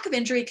 well, lack of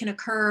injury can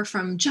occur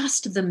from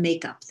just the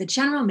makeup, the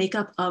general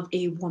makeup of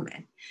a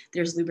woman.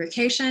 There's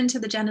lubrication to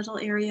the genital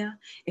area.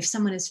 If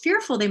someone is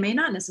fearful, they may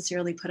not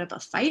necessarily put up a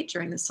fight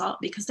during the assault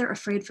because they're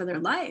afraid for their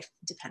life,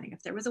 depending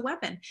if there was a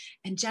weapon.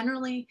 And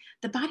generally,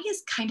 the body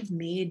is kind of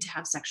made to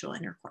have sexual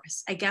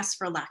intercourse, I guess,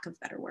 for lack of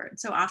a better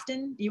word. So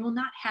often you will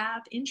not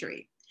have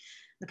injury.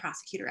 The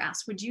prosecutor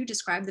asked, would you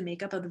describe the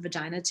makeup of the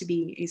vagina to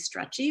be a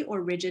stretchy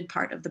or rigid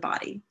part of the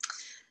body?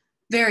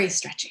 Very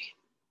stretchy.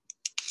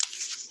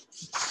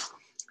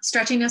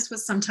 Stretchiness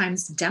was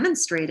sometimes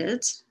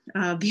demonstrated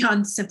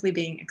beyond simply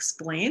being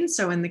explained.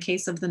 So in the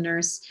case of the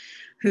nurse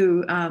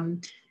who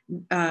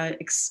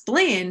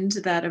explained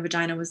that a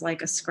vagina was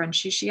like a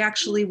scrunchie, she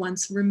actually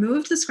once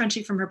removed the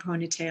scrunchie from her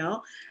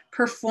ponytail,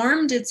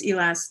 performed its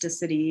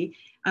elasticity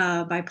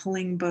by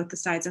pulling both the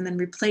sides, and then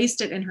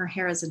replaced it in her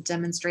hair as a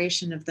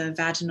demonstration of the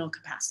vaginal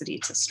capacity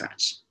to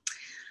stretch.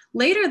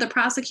 Later, the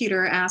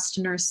prosecutor asked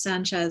Nurse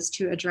Sanchez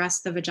to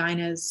address the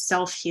vagina's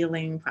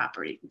self-healing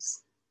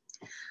properties.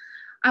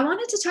 I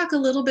wanted to talk a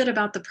little bit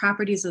about the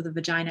properties of the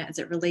vagina as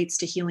it relates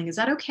to healing. Is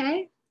that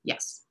okay?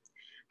 Yes.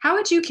 How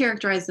would you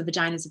characterize the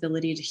vagina's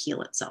ability to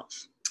heal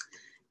itself?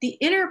 The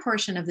inner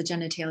portion of the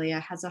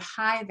genitalia has a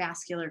high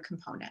vascular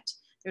component.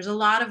 There's a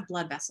lot of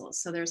blood vessels,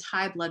 so there's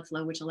high blood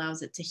flow, which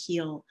allows it to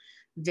heal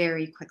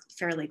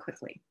fairly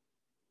quickly.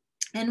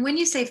 And when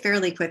you say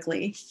fairly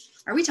quickly,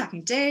 are we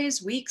talking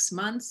days, weeks,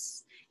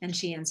 months? And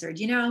she answered,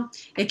 you know,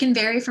 it can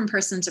vary from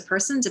person to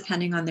person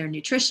depending on their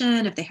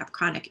nutrition, if they have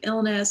chronic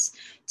illness.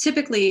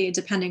 Typically,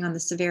 depending on the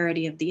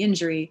severity of the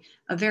injury,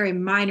 a very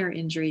minor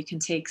injury can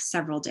take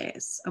several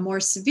days. A more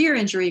severe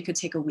injury could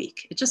take a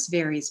week. It just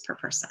varies per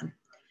person.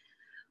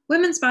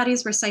 Women's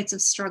bodies were sites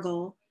of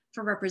struggle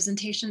for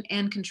representation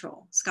and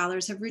control.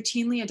 Scholars have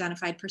routinely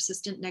identified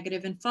persistent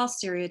negative and false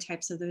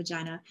stereotypes of the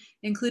vagina,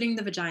 including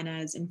the vagina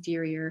as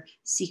inferior,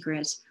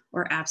 secret,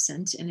 or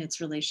absent in its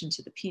relation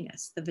to the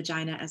penis, the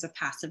vagina as a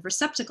passive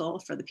receptacle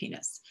for the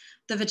penis,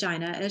 the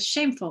vagina as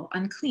shameful,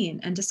 unclean,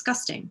 and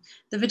disgusting,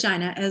 the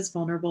vagina as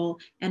vulnerable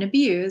and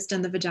abused,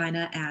 and the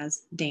vagina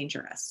as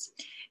dangerous.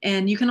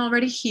 And you can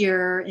already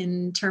hear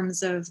in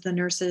terms of the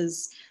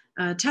nurses'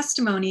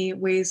 testimony,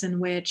 ways in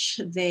which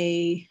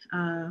they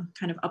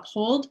kind of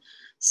uphold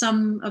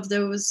some of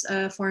those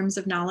forms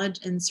of knowledge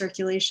in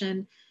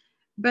circulation,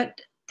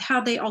 but how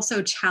they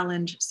also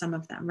challenge some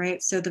of them,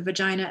 right? So the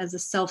vagina as a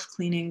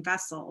self-cleaning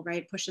vessel,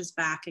 right, pushes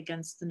back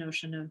against the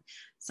notion of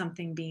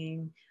something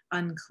being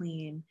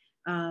unclean.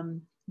 The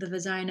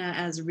vagina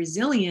as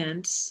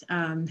resilient,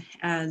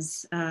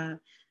 as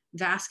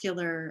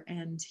vascular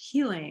and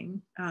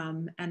healing,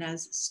 and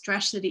as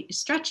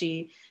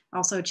stretchy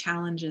also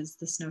challenges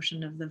this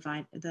notion of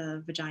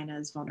the vagina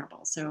as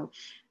vulnerable. So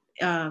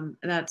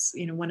that's,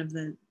 you know, one of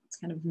the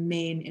kind of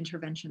main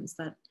interventions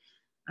that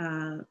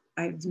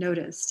I've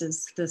noticed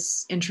is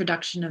this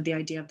introduction of the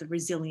idea of the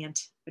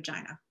resilient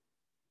vagina.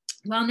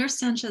 While Nurse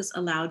Sanchez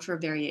allowed for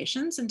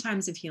variations in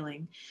times of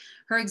healing,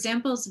 her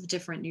examples of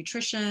different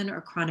nutrition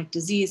or chronic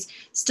disease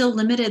still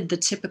limited the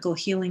typical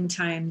healing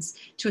times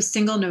to a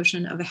single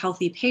notion of a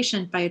healthy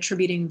patient by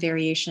attributing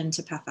variation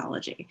to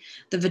pathology.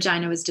 The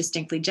vagina was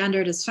distinctly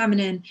gendered as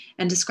feminine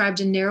and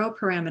described in narrow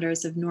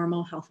parameters of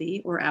normal,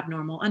 healthy, or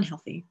abnormal,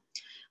 unhealthy.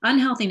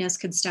 Unhealthiness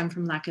could stem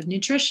from lack of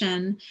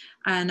nutrition.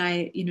 And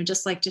I,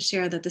 just like to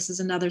share that this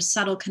is another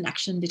subtle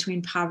connection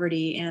between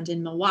poverty and,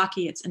 in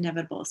Milwaukee, its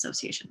inevitable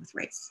association with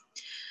race.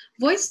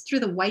 Voiced through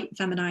the white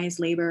feminized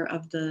labor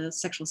of the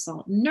sexual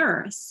assault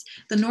nurse,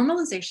 the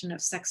normalization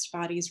of sex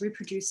bodies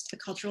reproduced the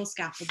cultural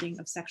scaffolding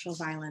of sexual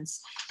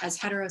violence as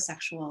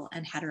heterosexual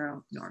and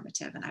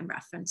heteronormative, and I'm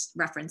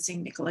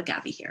referencing Nicola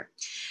Gabby here.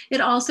 It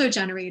also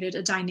generated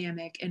a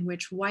dynamic in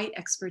which white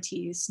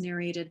expertise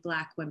narrated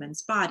Black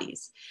women's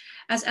bodies.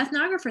 As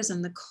ethnographers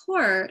in the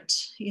court,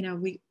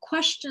 we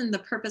question the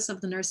purpose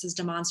of the nurse's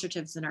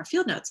demonstratives in our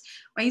field notes.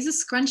 Why use a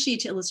scrunchie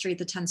to illustrate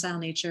the tensile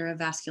nature of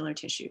vascular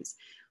tissues?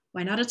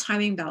 Why not a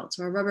timing belt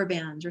or a rubber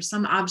band or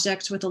some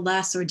object with a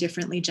less or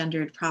differently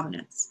gendered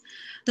provenance?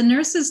 The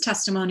nurse's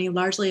testimony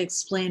largely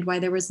explained why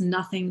there was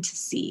nothing to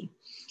see.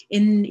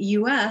 In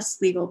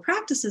US legal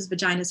practices,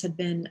 vaginas had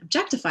been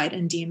objectified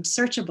and deemed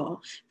searchable.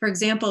 For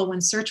example,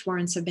 when search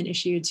warrants have been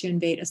issued to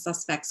invade a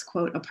suspect's,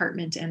 quote,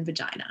 apartment and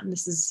vagina. And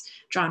this is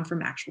drawn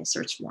from actual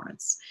search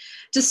warrants.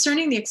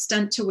 Discerning the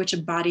extent to which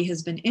a body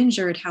has been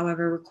injured,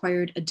 however,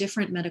 required a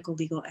different medical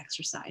legal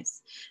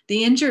exercise.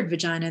 The injured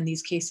vagina in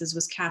these cases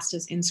was cast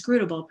as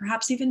inscrutable,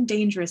 perhaps even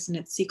dangerous in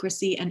its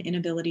secrecy and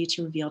inability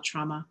to reveal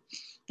trauma.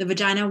 The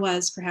vagina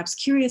was, perhaps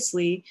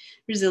curiously,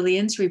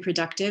 resilient,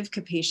 reproductive,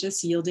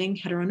 capacious, yielding,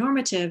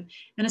 heteronormative,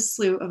 and a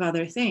slew of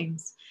other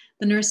things.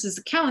 The nurse's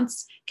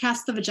accounts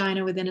cast the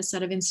vagina within a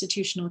set of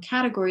institutional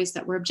categories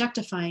that were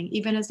objectifying,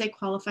 even as they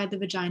qualified the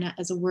vagina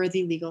as a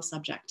worthy legal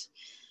subject.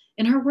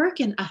 In her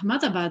work in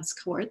Ahmedabad's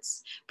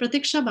courts,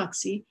 Pratiksha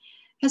Bakshi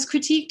has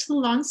critiqued the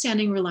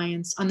long-standing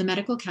reliance on the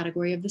medical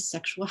category of the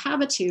sexual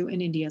habitu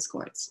in India's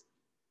courts.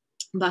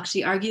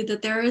 Bakshi argued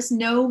that there is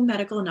no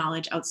medical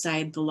knowledge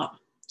outside the law.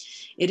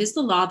 It is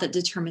the law that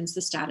determines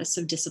the status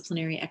of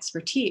disciplinary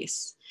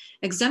expertise,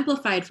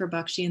 exemplified for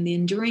Bakshi in the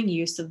enduring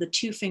use of the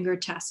two-finger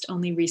test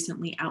only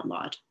recently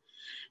outlawed.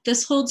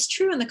 This holds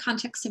true in the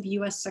context of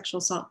US sexual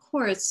assault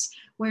courts,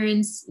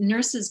 wherein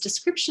nurses'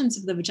 descriptions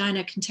of the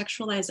vagina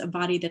contextualize a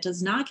body that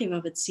does not give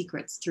of its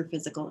secrets through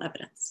physical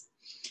evidence.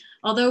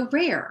 Although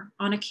rare,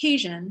 on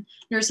occasion,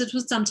 nurses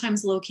would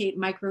sometimes locate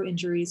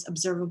micro-injuries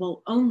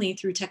observable only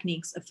through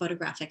techniques of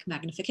photographic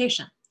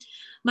magnification.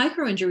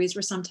 Micro-injuries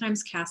were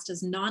sometimes cast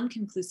as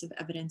non-conclusive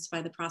evidence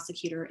by the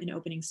prosecutor in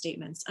opening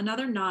statements,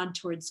 another nod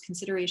towards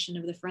consideration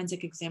of the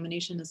forensic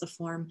examination as a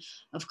form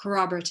of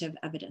corroborative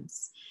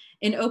evidence.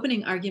 In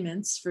opening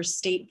arguments for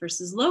State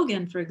versus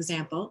Logan, for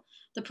example,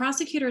 the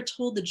prosecutor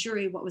told the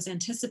jury what was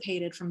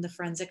anticipated from the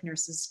forensic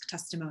nurse's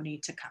testimony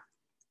to come.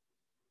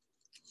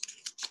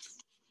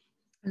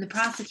 And the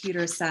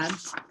prosecutor said,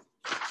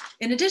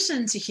 in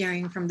addition to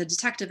hearing from the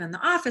detective and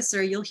the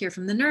officer, you'll hear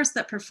from the nurse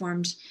that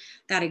performed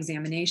that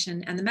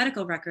examination and the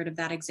medical record of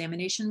that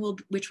examination,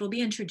 which will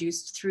be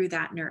introduced through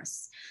that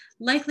nurse.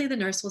 Likely the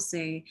nurse will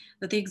say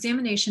that the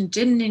examination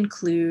didn't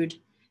include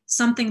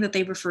something that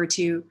they refer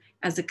to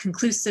as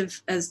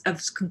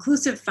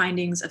conclusive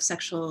findings of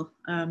sexual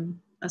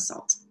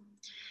assault.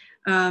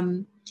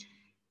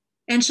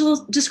 And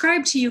she'll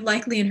describe to you,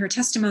 likely in her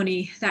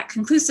testimony, that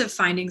conclusive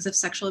findings of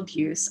sexual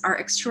abuse are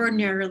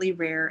extraordinarily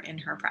rare in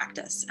her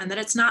practice and that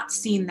it's not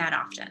seen that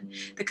often.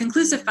 The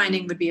conclusive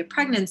finding would be a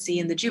pregnancy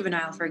in the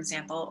juvenile, for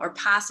example, or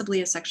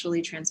possibly a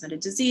sexually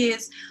transmitted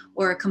disease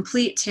or a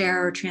complete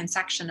tear or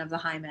transection of the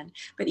hymen.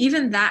 But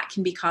even that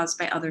can be caused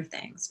by other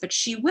things. But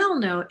she will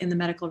note in the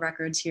medical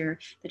records here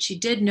that she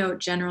did note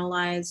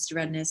generalized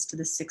redness to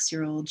the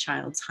 6-year-old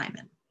child's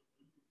hymen.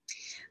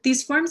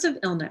 These forms of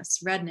illness,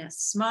 redness,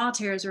 small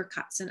tears or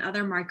cuts, and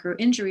other micro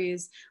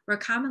injuries were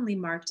commonly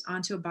marked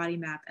onto a body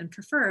map and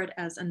preferred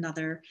as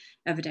another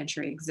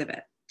evidentiary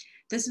exhibit.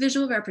 This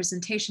visual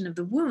representation of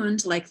the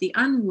wound, like the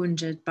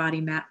unwounded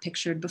body map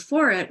pictured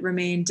before it,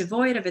 remained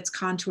devoid of its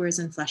contours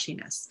and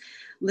fleshiness.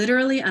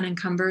 Literally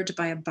unencumbered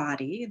by a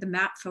body, the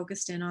map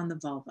focused in on the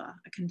vulva,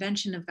 a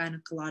convention of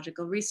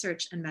gynecological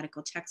research and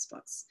medical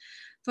textbooks.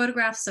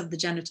 Photographs of the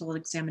genital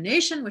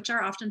examination, which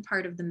are often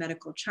part of the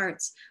medical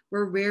charts,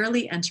 were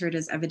rarely entered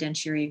as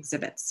evidentiary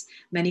exhibits.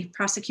 Many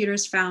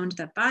prosecutors found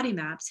that body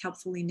maps,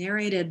 helpfully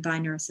narrated by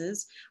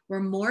nurses, were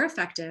more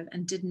effective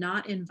and did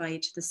not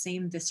invite the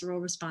same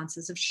visceral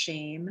responses of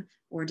shame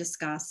or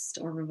disgust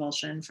or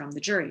revulsion from the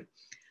jury,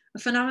 a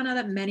phenomena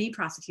that many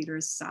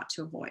prosecutors sought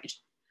to avoid.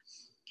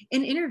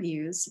 In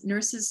interviews,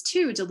 nurses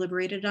too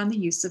deliberated on the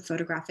use of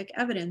photographic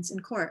evidence in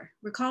court.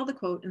 Recall the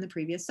quote in the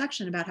previous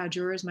section about how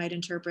jurors might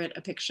interpret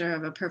a picture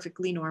of a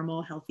perfectly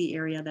normal, healthy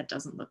area that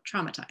doesn't look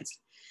traumatized.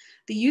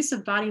 The use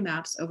of body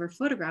maps over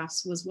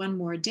photographs was one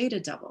more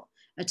data double,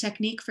 a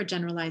technique for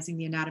generalizing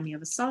the anatomy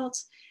of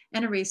assault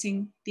and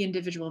erasing the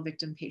individual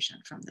victim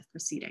patient from the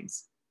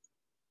proceedings.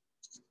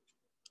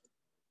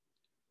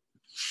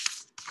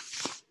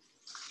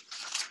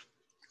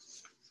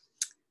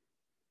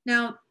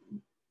 Now,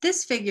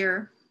 this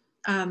figure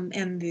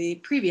and the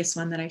previous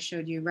one that I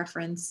showed you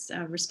reference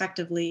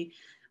respectively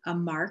a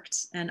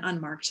marked and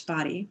unmarked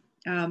body.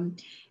 And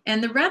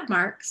the red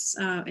marks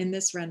in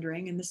this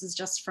rendering, and this is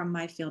just from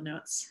my field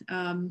notes,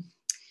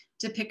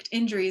 depict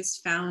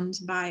injuries found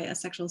by a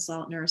sexual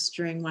assault nurse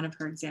during one of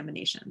her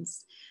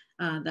examinations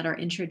that are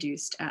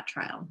introduced at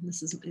trial.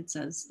 This is, it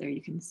says there,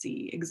 you can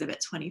see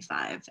Exhibit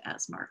 25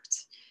 as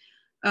marked.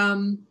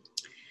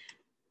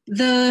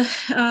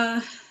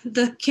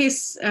 The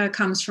case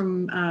comes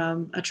from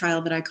a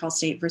trial that I call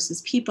State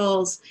versus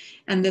Peoples,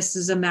 and this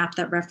is a map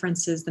that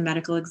references the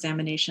medical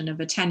examination of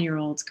a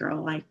 10-year-old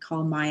girl I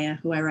call Maya,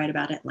 who I write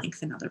about at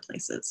length in other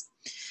places.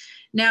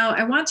 Now,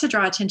 I want to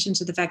draw attention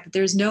to the fact that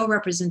there's no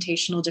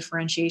representational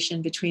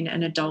differentiation between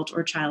an adult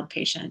or child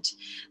patient.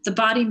 The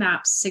body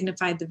maps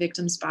signified the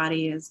victim's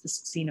body as the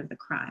scene of the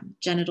crime.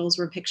 Genitals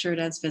were pictured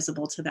as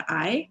visible to the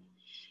eye,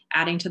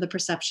 adding to the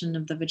perception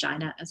of the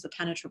vagina as a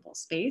penetrable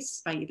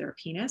space by either a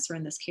penis or,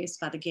 in this case,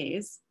 by the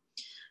gaze.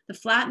 The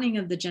flattening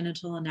of the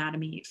genital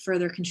anatomy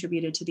further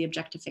contributed to the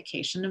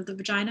objectification of the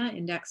vagina,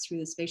 indexed through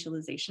the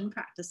spatialization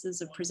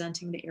practices of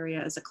presenting the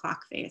area as a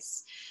clock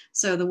face.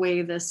 So the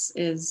way this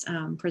is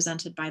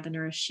presented by the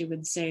nurse, she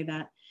would say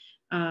that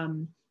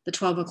the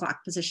 12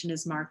 o'clock position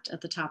is marked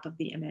at the top of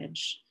the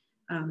image,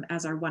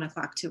 as are 1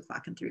 o'clock, 2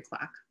 o'clock, and 3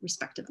 o'clock,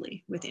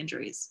 respectively, with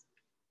injuries.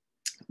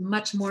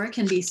 Much more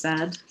can be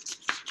said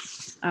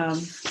of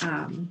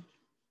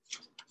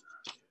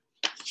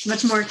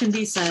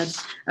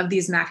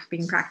these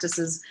mapping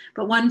practices,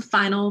 but one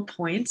final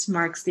point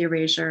marks the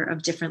erasure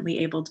of differently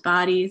abled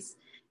bodies,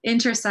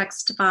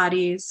 intersexed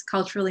bodies,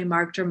 culturally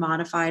marked or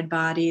modified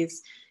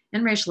bodies,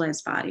 and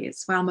racialized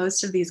bodies. While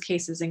most of these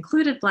cases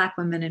included Black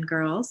women and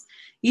girls,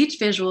 each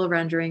visual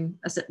rendering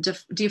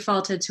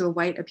defaulted to a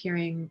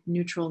white-appearing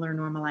neutral or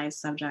normalized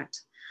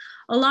subject.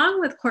 Along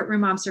with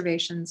courtroom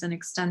observations and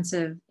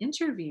extensive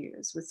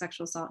interviews with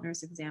sexual assault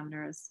nurse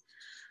examiners,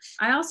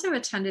 I also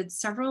attended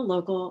several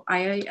local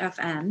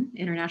IAFN,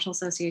 International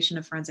Association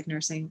of Forensic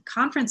Nursing,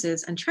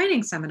 conferences and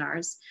training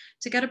seminars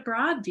to get a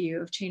broad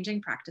view of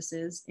changing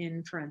practices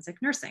in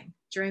forensic nursing.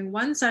 During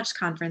one such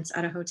conference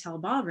at a hotel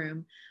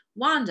ballroom,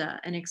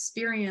 Wanda, an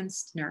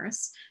experienced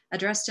nurse,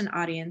 addressed an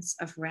audience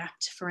of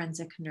rapt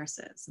forensic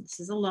nurses. This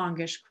is a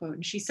longish quote,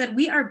 and she said,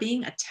 "We are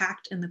being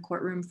attacked in the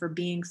courtroom for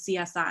being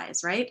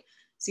CSIs, right?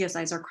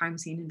 CSIs are crime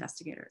scene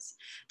investigators.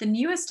 The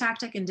newest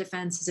tactic in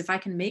defense is if I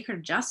can make her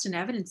just an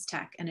evidence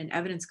tech and an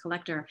evidence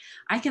collector,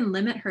 I can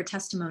limit her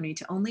testimony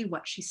to only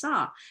what she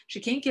saw. She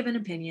can't give an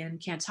opinion,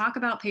 can't talk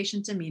about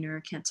patient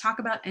demeanor, can't talk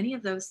about any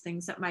of those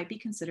things that might be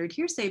considered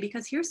hearsay,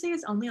 because hearsay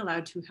is only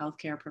allowed to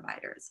healthcare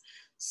providers.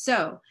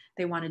 So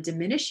they want to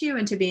diminish you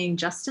into being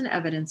just an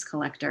evidence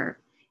collector.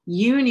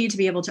 You need to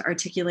be able to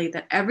articulate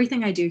that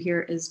everything I do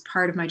here is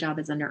part of my job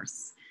as a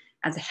nurse,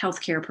 as a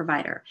healthcare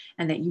provider,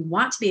 and that you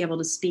want to be able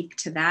to speak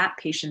to that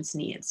patient's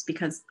needs,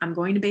 because I'm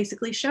going to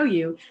basically show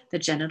you that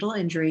genital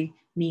injury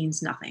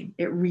means nothing.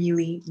 It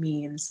really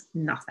means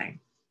nothing."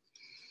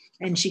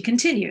 And she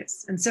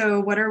continues. And so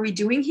what are we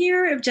doing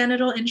here if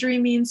genital injury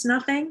means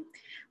nothing?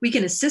 We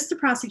can assist the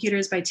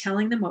prosecutors by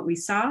telling them what we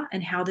saw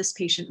and how this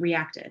patient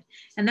reacted.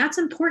 And that's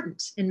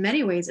important. In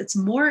many ways, it's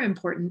more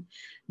important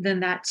than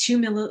that 2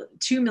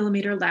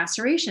 millimeter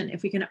laceration.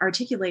 If we can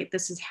articulate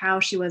this is how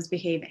she was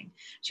behaving.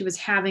 She was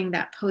having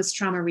that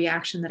post-trauma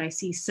reaction that I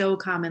see so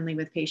commonly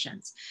with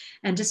patients,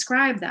 and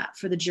describe that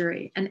for the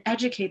jury and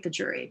educate the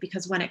jury,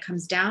 because when it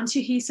comes down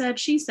to he said,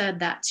 she said,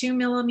 that 2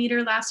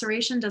 millimeter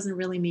laceration doesn't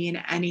really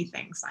mean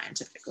anything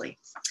scientifically.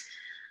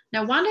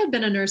 Now, Wanda had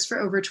been a nurse for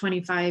over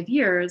 25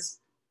 years,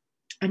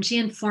 and she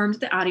informed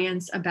the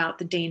audience about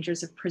the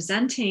dangers of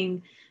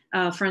presenting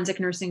forensic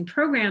nursing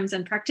programs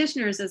and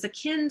practitioners as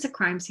akin to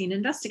crime scene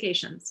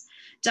investigations.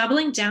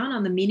 Doubling down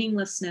on the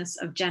meaninglessness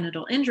of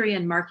genital injury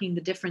and marking the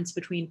difference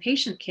between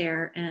patient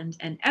care and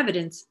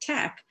evidence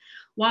tech,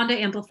 Wanda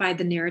amplified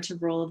the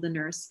narrative role of the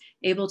nurse,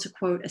 able to,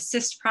 quote,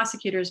 assist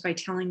prosecutors by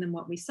telling them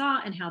what we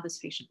saw and how this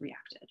patient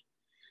reacted.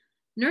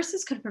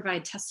 Nurses could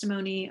provide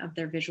testimony of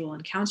their visual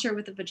encounter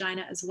with the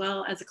vagina, as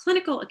well as a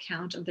clinical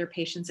account of their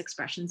patient's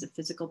expressions of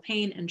physical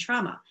pain and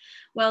trauma.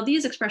 While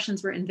these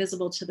expressions were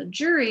invisible to the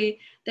jury,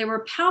 they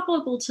were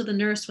palpable to the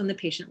nurse when the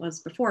patient was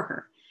before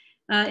her.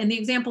 In the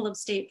example of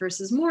State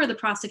versus Moore, the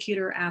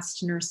prosecutor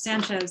asked Nurse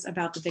Sanchez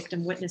about the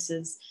victim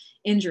witness's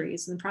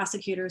injuries. And the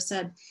prosecutor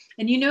said,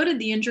 and you noted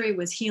the injury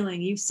was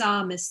healing. You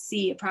saw Miss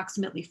C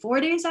approximately 4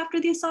 days after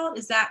the assault.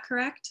 Is that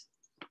correct?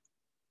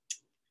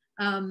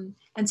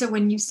 And so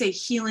when you say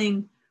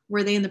healing,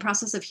 were they in the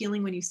process of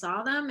healing when you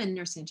saw them? And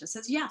Nurse Sanchez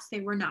says, yes, they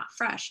were not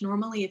fresh.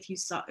 Normally, if we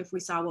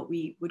saw what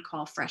we would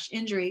call fresh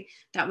injury,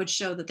 that would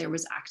show that there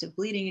was active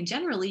bleeding. And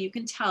generally you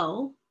can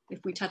tell if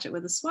we touch it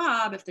with a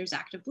swab, if there's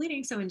active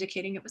bleeding, so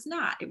indicating it was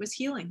not, it was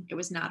healing. It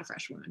was not a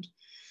fresh wound.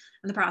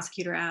 And the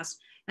prosecutor asked,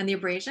 and the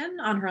abrasion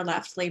on her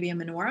left labia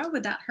minora,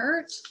 would that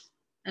hurt?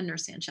 And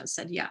Nurse Sanchez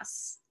said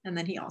yes. And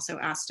then he also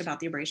asked about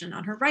the abrasion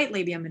on her right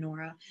labia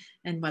minora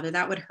and whether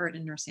that would hurt,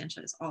 and Nurse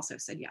Sanchez also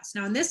said yes.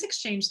 Now in this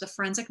exchange, the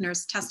forensic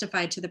nurse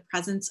testified to the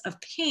presence of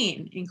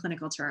pain in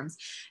clinical terms,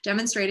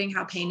 demonstrating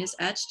how pain is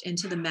etched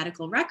into the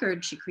medical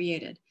record she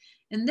created.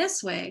 In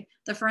this way,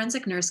 the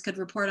forensic nurse could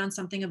report on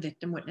something a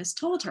victim witness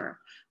told her,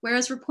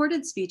 whereas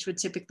reported speech would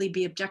typically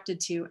be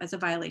objected to as a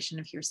violation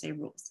of hearsay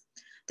rules.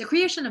 The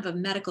creation of a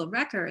medical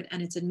record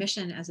and its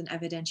admission as an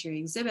evidentiary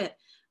exhibit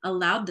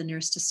allowed the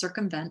nurse to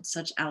circumvent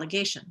such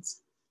allegations.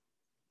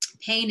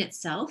 Pain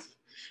itself,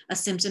 a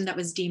symptom that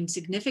was deemed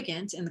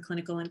significant in the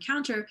clinical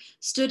encounter,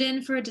 stood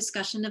in for a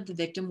discussion of the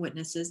victim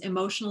witness's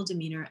emotional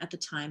demeanor at the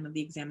time of the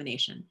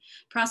examination.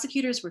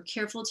 Prosecutors were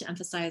careful to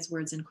emphasize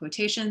words in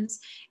quotations,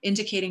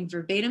 indicating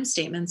verbatim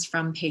statements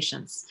from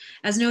patients.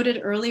 As noted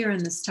earlier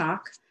in this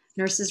talk,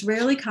 nurses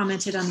rarely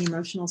commented on the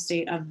emotional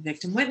state of the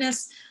victim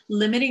witness,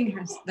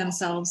 limiting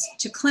themselves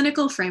to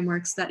clinical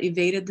frameworks that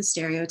evaded the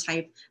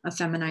stereotype of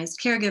feminized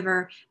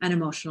caregiver and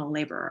emotional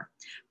laborer.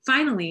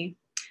 Finally,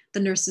 the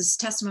nurse's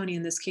testimony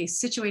in this case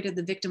situated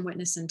the victim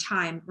witness in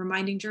time,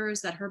 reminding jurors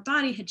that her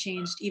body had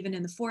changed even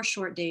in the 4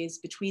 short days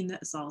between the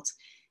assault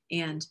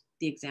and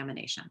the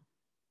examination.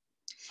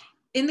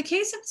 In the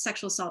case of the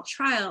sexual assault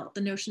trial,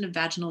 the notion of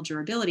vaginal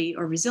durability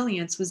or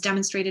resilience was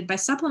demonstrated by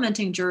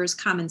supplementing jurors'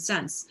 common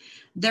sense,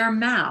 their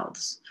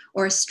mouths,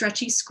 or a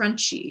stretchy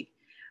scrunchie,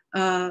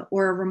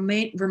 or a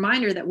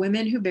reminder that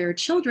women who bear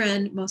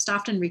children most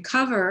often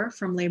recover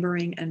from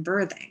laboring and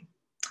birthing.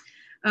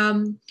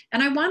 And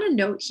I want to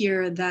note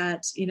here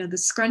that, the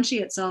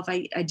scrunchie itself,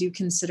 I do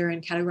consider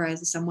and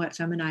categorize a somewhat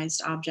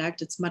feminized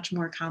object. It's much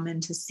more common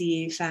to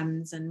see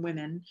femmes and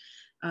women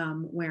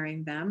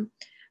wearing them.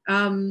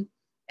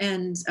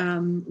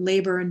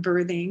 Labor and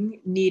birthing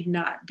need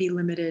not be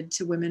limited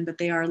to women, but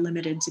they are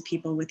limited to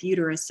people with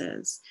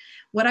uteruses.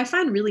 What I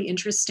find really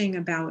interesting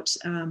about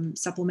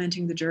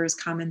supplementing the jurors'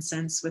 common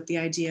sense with the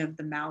idea of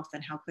the mouth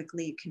and how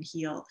quickly it can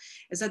heal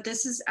is that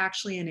this is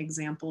actually an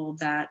example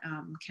that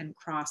can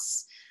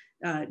cross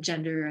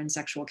gender and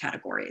sexual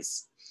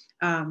categories.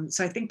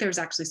 So I think there's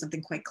actually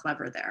something quite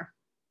clever there.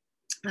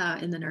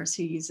 In the nurse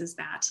who uses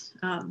that.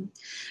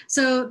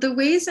 So the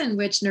ways in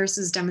which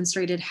nurses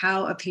demonstrated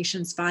how a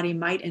patient's body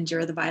might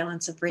endure the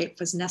violence of rape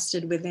was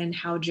nested within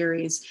how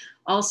juries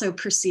also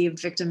perceived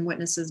victim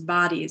witnesses'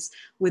 bodies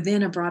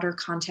within a broader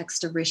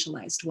context of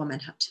racialized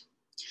womanhood.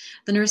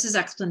 The nurse's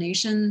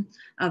explanation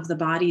of the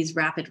body's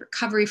rapid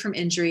recovery from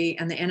injury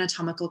and the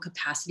anatomical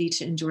capacity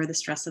to endure the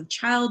stress of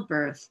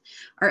childbirth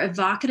are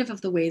evocative of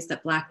the ways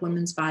that Black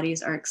women's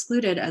bodies are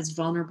excluded as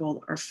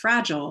vulnerable or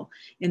fragile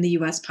in the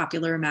US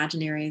popular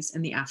imaginaries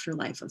in the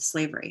afterlife of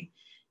slavery.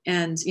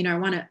 And, I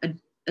want to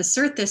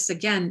assert this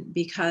again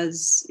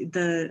because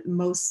the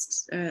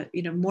most,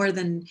 more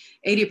than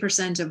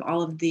 80% of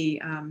all of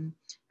the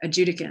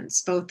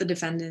adjudicants, both the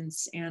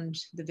defendants and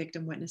the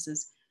victim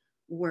witnesses,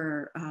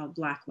 were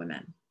Black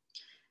women.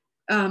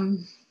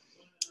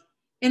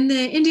 In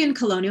the Indian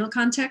colonial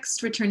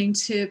context, returning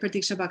to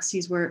Pratiksha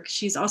Bakchi's work,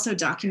 she's also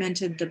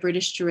documented the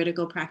British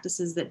juridical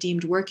practices that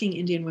deemed working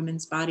Indian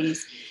women's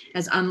bodies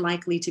as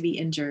unlikely to be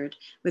injured,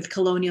 with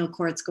colonial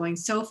courts going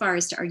so far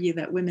as to argue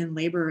that women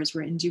laborers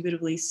were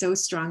indubitably so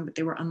strong that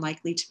they were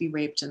unlikely to be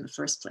raped in the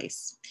first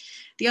place.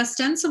 The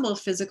ostensible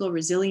physical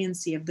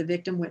resiliency of the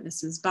victim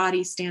witness's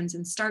body stands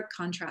in stark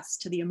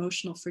contrast to the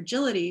emotional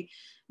fragility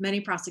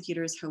many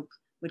prosecutors hope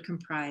would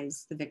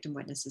comprise the victim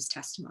witness's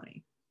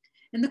testimony.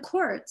 In the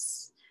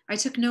courts, I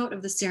took note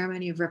of the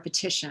ceremony of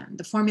repetition,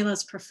 the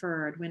formulas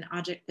preferred when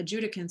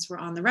adjudicants were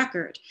on the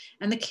record,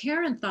 and the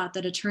care and thought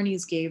that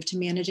attorneys gave to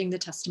managing the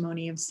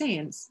testimony of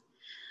SANEs.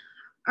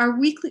 Our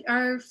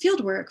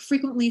fieldwork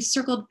frequently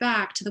circled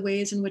back to the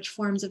ways in which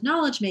forms of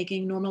knowledge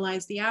making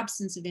normalize the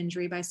absence of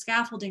injury by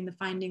scaffolding the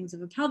findings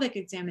of a pelvic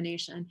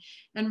examination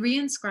and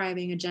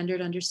reinscribing a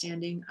gendered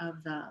understanding of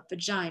the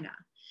vagina.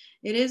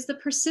 It is the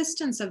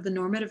persistence of the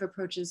normative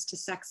approaches to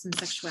sex and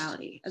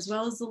sexuality, as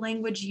well as the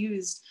language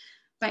used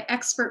by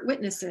expert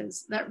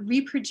witnesses, that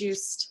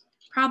reproduced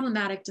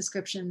problematic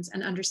descriptions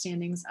and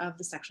understandings of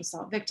the sexual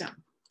assault victim.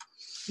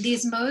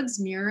 These modes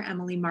mirror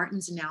Emily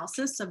Martin's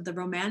analysis of the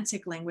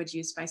romantic language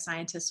used by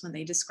scientists when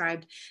they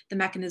described the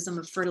mechanism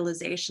of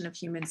fertilization of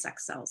human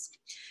sex cells.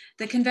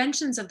 The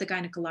conventions of the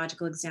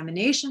gynecological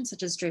examination,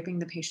 such as draping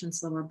the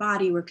patient's lower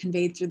body, were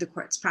conveyed through the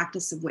court's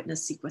practice of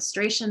witness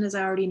sequestration, as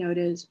I already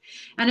noted,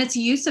 and its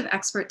use of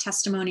expert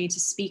testimony to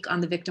speak on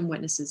the victim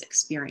witness's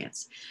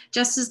experience.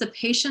 Just as the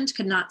patient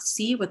could not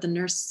see what the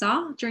nurse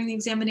saw during the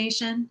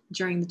examination,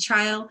 during the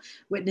trial,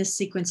 witness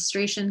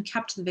sequestration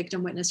kept the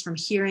victim witness from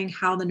hearing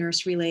how the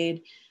nurse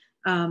relayed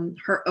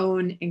her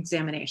own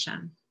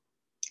examination.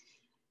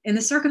 In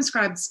the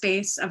circumscribed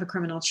space of a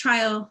criminal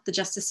trial, the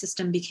justice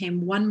system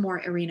became one more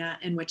arena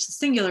in which the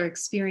singular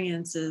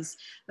experiences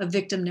of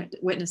victim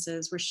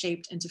witnesses were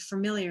shaped into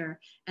familiar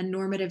and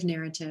normative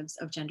narratives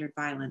of gendered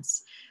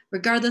violence.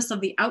 Regardless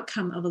of the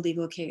outcome of a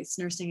legal case,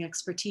 nursing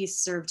expertise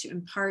served to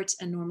impart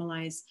and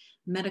normalize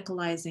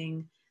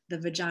medicalizing the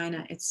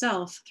vagina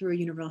itself through a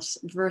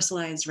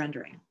universalized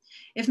rendering.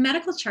 If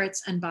medical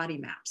charts and body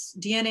maps,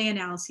 DNA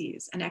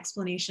analyses, and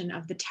explanation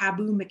of the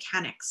taboo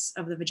mechanics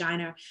of the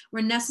vagina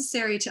were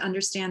necessary to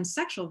understand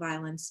sexual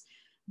violence,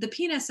 the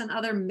penis and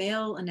other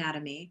male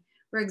anatomy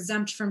were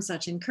exempt from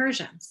such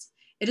incursions.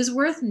 It is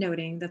worth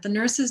noting that the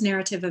nurse's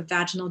narrative of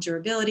vaginal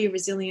durability,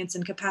 resilience,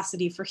 and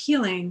capacity for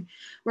healing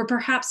were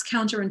perhaps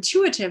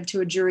counterintuitive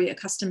to a jury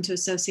accustomed to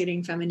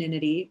associating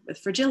femininity with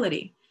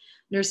fragility.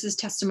 Nurses'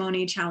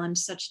 testimony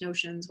challenged such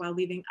notions while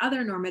leaving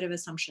other normative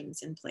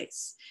assumptions in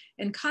place.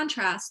 In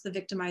contrast, the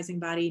victimizing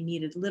body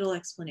needed little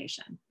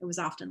explanation. It was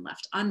often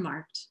left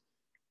unmarked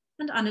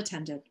and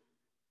unattended.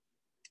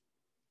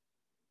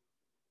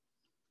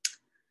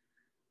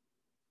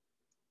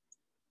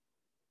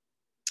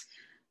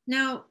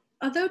 Now,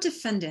 although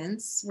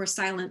defendants were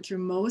silent through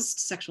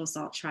most sexual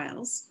assault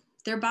trials,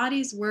 their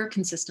bodies were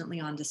consistently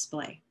on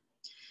display.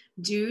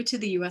 Due to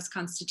the US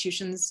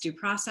Constitution's Due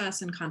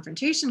Process and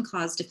Confrontation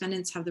Clause,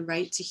 defendants have the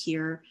right to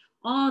hear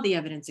all the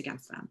evidence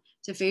against them,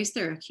 to face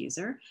their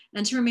accuser,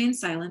 and to remain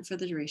silent for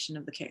the duration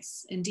of the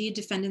case. Indeed,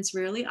 defendants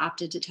rarely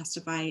opted to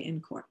testify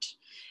in court.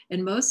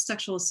 In most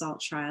sexual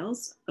assault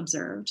trials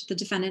observed, the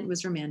defendant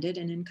was remanded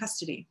and in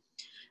custody.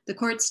 The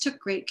courts took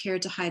great care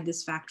to hide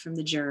this fact from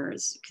the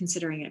jurors,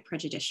 considering it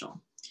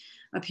prejudicial.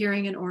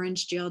 Appearing in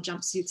orange jail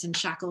jumpsuits and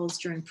shackles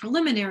during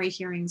preliminary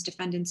hearings,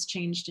 defendants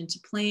changed into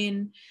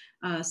plain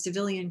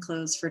civilian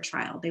clothes for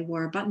trial. They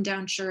wore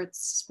button-down shirts,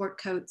 sport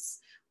coats,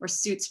 or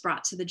suits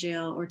brought to the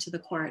jail or to the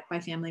court by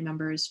family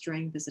members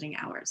during visiting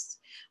hours.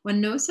 When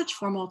no such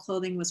formal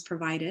clothing was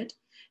provided,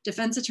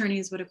 defense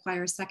attorneys would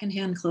acquire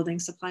secondhand clothing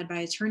supplied by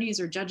attorneys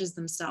or judges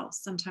themselves,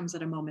 sometimes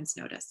at a moment's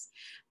notice.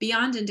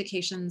 Beyond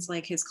indications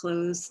like his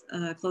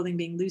clothing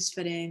being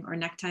loose-fitting or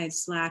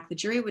neckties slack, the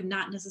jury would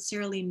not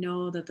necessarily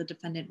know that the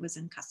defendant was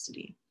in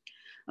custody.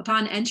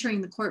 Upon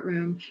entering the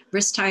courtroom,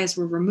 wrist ties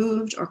were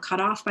removed or cut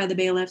off by the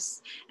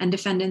bailiffs, and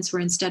defendants were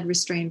instead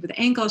restrained with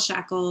ankle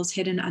shackles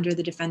hidden under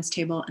the defense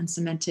table and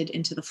cemented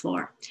into the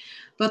floor.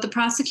 Both the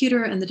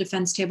prosecutor and the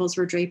defense tables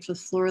were draped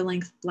with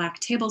floor-length black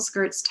table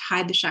skirts to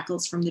hide the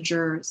shackles from the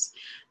jurors.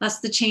 Thus,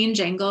 the change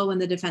angle when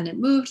the defendant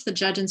moved, the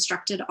judge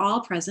instructed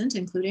all present,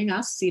 including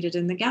us seated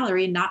in the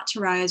gallery, not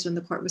to rise when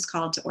the court was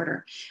called to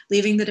order,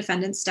 leaving the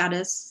defendant's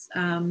status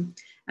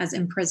as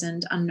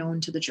imprisoned unknown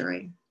to the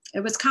jury. It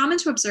was common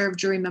to observe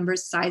jury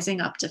members sizing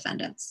up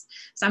defendants,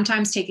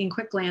 sometimes taking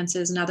quick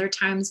glances and other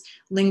times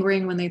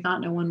lingering when they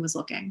thought no one was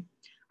looking.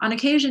 On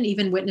occasion,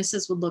 even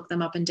witnesses would look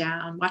them up and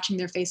down, watching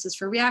their faces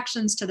for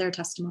reactions to their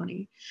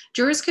testimony.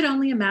 Jurors could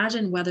only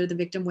imagine whether the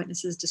victim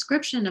witness's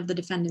description of the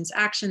defendant's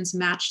actions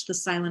matched the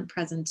silent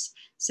presence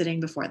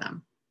sitting before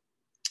them.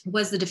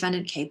 Was the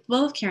defendant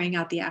capable of carrying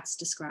out the acts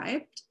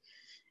described?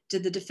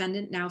 Did the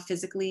defendant now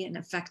physically and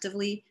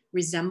effectively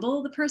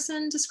resemble the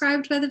person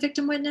described by the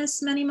victim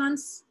witness many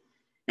months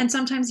and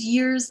sometimes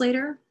years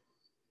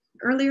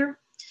earlier?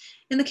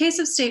 In the case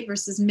of State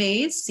versus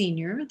Mays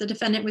Sr., the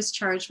defendant was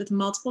charged with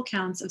multiple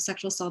counts of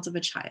sexual assault of a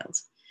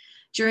child.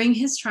 During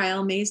his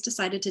trial, Mays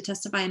decided to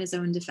testify in his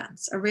own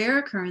defense, a rare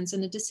occurrence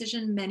and a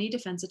decision many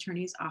defense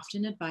attorneys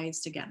often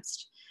advised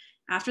against.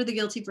 After the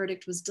guilty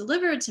verdict was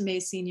delivered to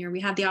Mays Sr.,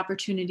 we had the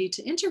opportunity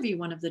to interview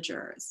one of the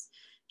jurors.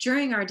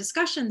 During our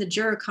discussion, the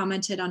juror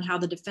commented on how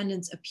the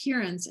defendant's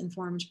appearance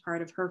informed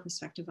part of her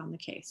perspective on the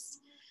case.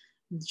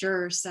 The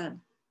juror said,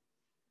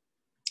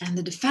 and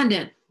the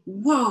defendant,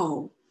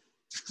 whoa,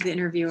 the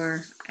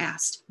interviewer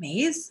asked,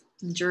 Mays?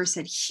 And the juror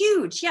said,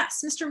 huge,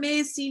 yes, Mr.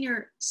 Mays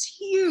Sr. is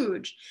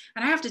huge.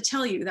 And I have to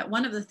tell you that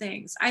one of the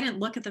things, I didn't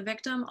look at the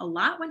victim a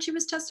lot when she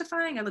was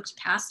testifying. I looked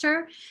past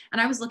her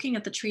and I was looking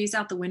at the trees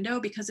out the window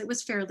because it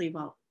was fairly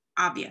well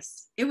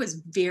obvious. It was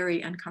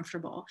very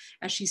uncomfortable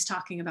as she's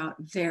talking about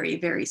very,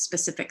 very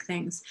specific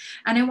things.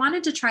 And I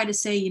wanted to try to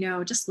say, you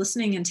know, just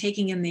listening and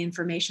taking in the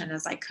information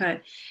as I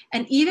could.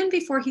 And even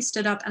before he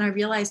stood up and I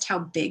realized how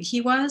big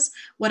he was,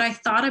 what I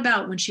thought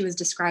about when she was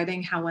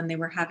describing how when they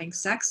were having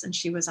sex and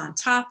she was on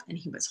top and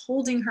he was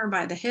holding her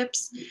by the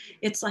hips,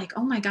 it's like,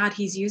 oh my God,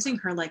 he's using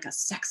her like a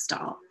sex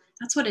doll.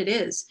 That's what it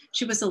is.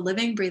 She was a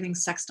living, breathing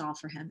sex doll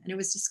for him, and it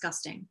was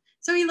disgusting.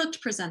 So he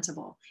looked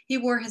presentable. He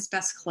wore his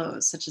best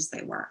clothes, such as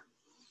they were.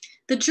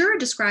 The juror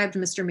described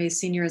Mr. Mays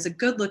Sr. as a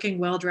good-looking,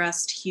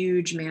 well-dressed,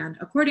 huge man.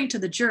 According to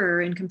the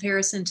juror, in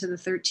comparison to the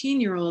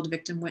 13-year-old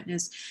victim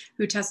witness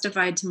who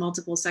testified to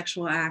multiple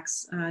sexual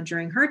acts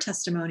during her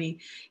testimony,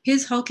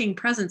 his hulking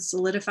presence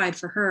solidified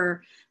for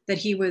her that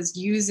he was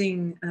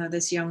using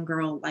this young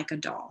girl like a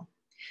doll.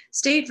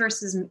 State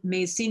versus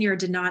Mays Sr.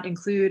 did not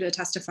include a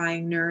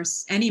testifying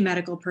nurse, any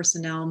medical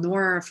personnel,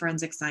 nor a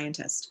forensic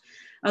scientist.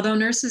 Although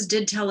nurses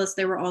did tell us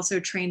they were also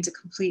trained to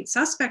complete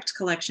suspect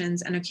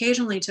collections and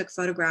occasionally took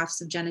photographs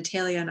of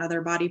genitalia and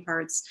other body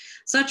parts,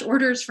 such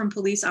orders from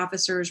police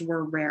officers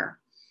were rare.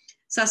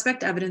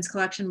 Suspect evidence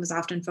collection was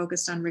often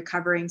focused on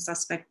recovering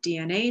suspect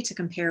DNA to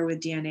compare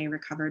with DNA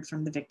recovered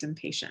from the victim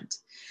patient.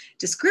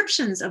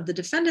 Descriptions of the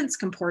defendant's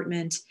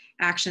comportment,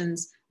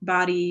 actions,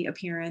 body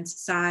appearance,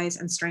 size,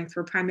 and strength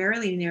were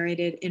primarily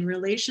narrated in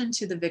relation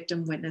to the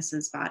victim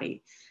witness's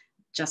body,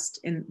 just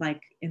in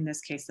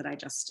this case that I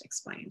just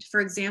explained. For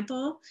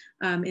example,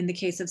 in the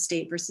case of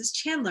State versus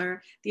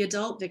Chandler, the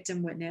adult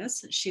victim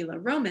witness, Sheila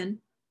Roman,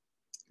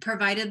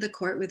 provided the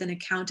court with an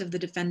account of the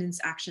defendant's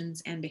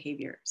actions and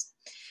behaviors,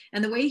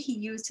 and the way he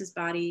used his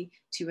body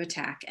to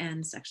attack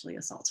and sexually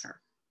assault her.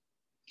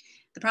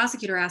 The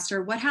prosecutor asked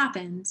her, what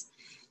happened?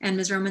 And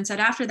Ms. Roman said,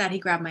 after that, he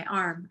grabbed my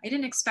arm. I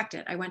didn't expect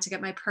it. I went to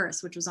get my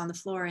purse, which was on the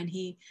floor, and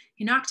he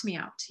knocked me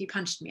out. He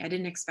punched me. I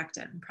didn't expect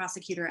it. And the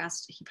prosecutor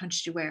asked, he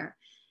punched you where?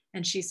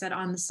 And she said,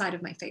 on the side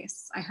of my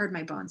face. I heard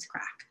my bones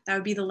crack. That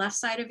would be the left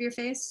side of your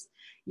face?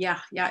 Yeah,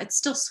 it's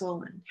still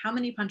swollen. How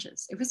many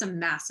punches? It was a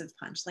massive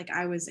punch, like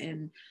I was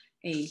in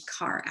a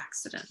car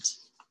accident.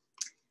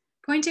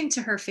 Pointing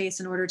to her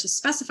face in order to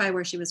specify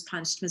where she was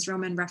punched, Ms.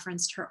 Roman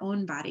referenced her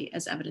own body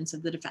as evidence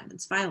of the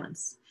defendant's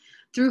violence.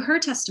 Through her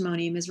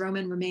testimony, Ms.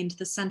 Roman remained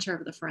the center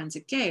of the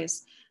forensic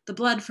gaze. The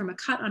blood from a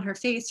cut on her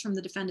face from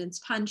the defendant's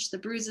punch, the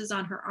bruises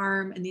on her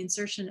arm, and the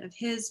insertion of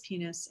his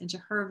penis into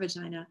her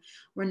vagina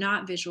were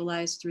not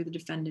visualized through the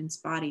defendant's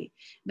body.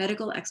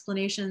 Medical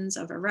explanations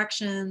of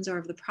erections or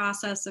of the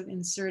process of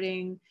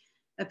inserting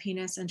a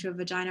penis into a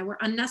vagina were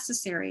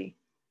unnecessary.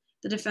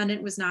 The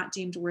defendant was not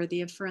deemed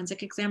worthy of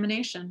forensic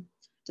examination,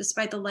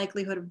 despite the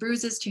likelihood of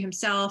bruises to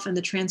himself and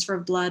the transfer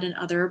of blood and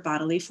other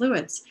bodily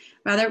fluids.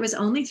 Rather, it was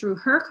only through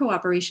her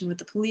cooperation with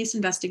the police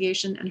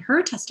investigation and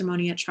her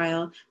testimony at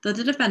trial that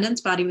the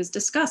defendant's body was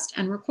discussed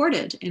and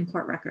recorded in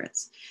court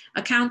records.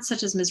 Accounts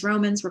such as Ms.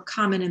 Roman's were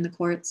common in the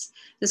courts,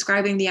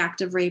 describing the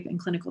act of rape in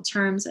clinical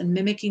terms and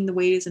mimicking the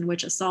ways in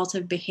which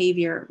assaultive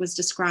behavior was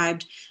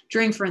described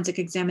during forensic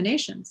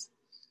examinations.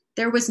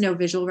 There was no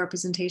visual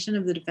representation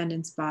of the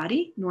defendant's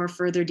body, nor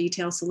further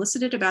detail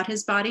solicited about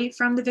his body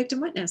from the victim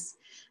witness.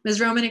 Ms.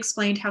 Roman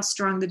explained how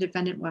strong the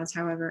defendant was,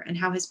 however, and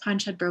how his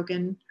punch had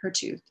broken her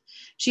tooth.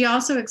 She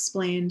also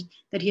explained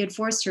that he had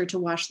forced her to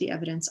wash the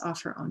evidence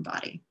off her own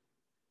body.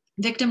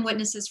 Victim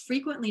witnesses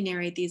frequently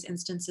narrate these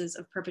instances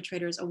of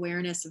perpetrators'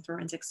 awareness of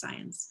forensic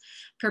science.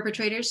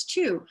 Perpetrators,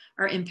 too,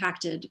 are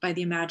impacted by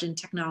the imagined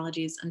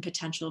technologies and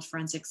potential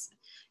forensics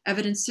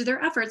evidence through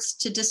their efforts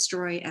to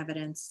destroy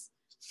evidence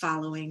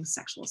following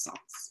sexual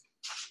assaults.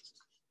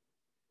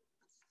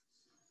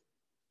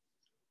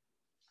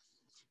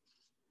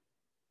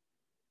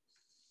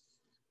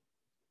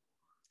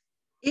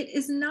 It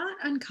is not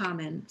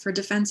uncommon for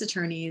defense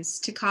attorneys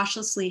to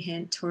cautiously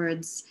hint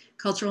towards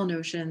cultural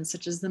notions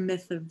such as the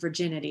myth of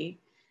virginity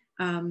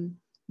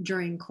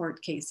during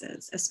court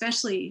cases,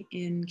 especially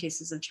in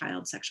cases of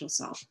child sexual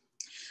assault.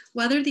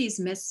 Whether these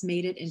myths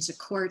made it into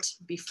court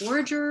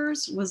before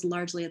jurors was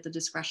largely at the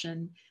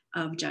discretion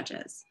of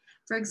judges.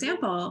 For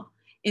example,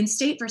 in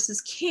State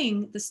versus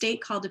King, the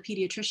state called a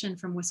pediatrician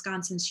from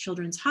Wisconsin's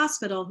Children's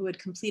Hospital who had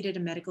completed a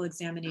medical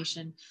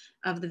examination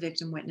of the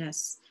victim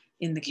witness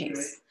in the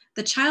case.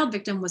 The child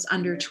victim was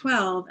under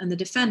 12 and the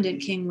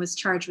defendant, King, was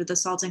charged with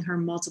assaulting her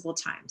multiple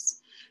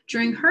times.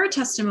 During her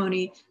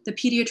testimony, the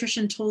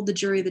pediatrician told the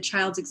jury the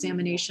child's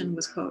examination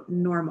was, quote,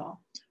 normal.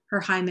 Her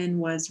hymen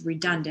was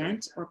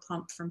redundant or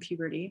plump from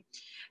puberty,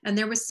 and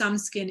there was some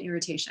skin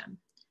irritation.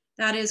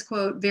 That is,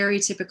 quote, very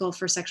typical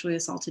for sexually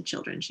assaulted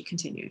children, she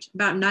continued.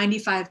 About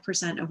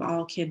 95% of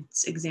all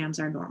kids' exams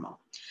are normal.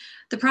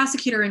 The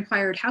prosecutor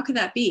inquired, how could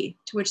that be?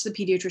 To which the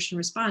pediatrician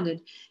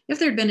responded, if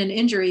there'd been an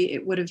injury,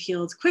 it would have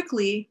healed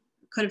quickly,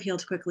 could have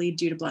healed quickly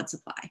due to blood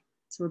supply.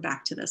 So we're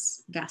back to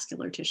this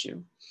vascular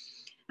tissue.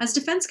 As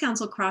defense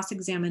counsel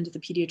cross-examined the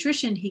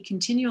pediatrician, he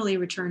continually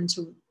returned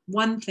to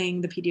one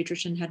thing the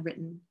pediatrician had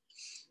written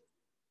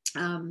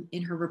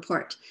in her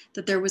report,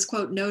 that there was,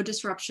 quote, no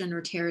disruption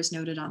or tears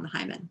noted on the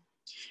hymen.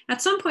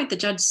 At some point, the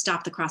judge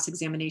stopped the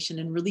cross-examination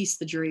and released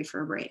the jury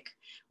for a break.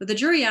 With the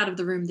jury out of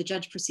the room, the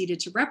judge proceeded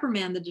to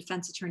reprimand the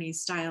defense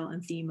attorney's style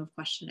and theme of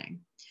questioning.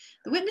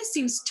 The witness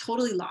seems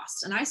totally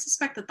lost, and I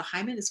suspect that the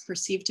hymen is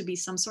perceived to be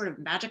some sort of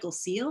magical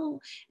seal,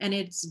 and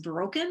it's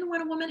broken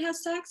when a woman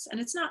has sex,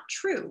 and it's not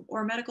true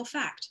or a medical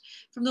fact.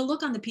 From the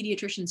look on the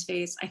pediatrician's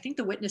face, I think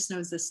the witness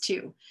knows this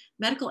too.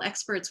 Medical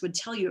experts would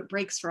tell you it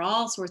breaks for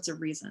all sorts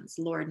of reasons,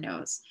 Lord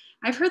knows.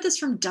 I've heard this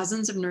from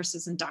dozens of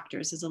nurses and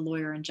doctors as a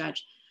lawyer and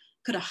judge.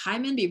 Could a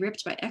hymen be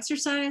ripped by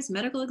exercise,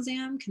 medical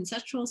exam,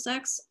 consensual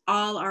sex?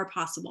 All are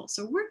possible.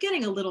 So we're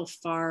getting a little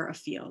far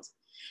afield.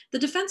 The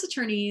defense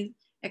attorney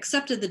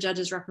accepted the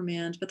judge's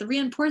reprimand, but the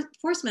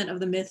reinforcement of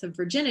the myth of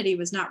virginity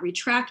was not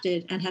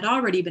retracted and had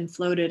already been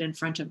floated in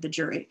front of the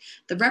jury.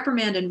 The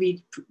reprimand and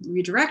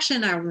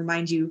redirection, I'll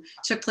remind you,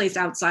 took place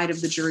outside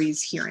of the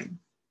jury's hearing.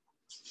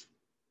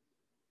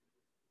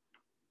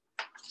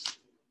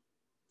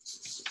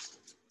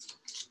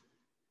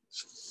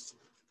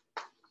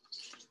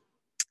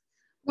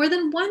 More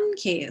than one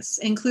case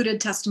included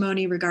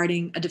testimony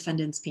regarding a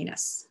defendant's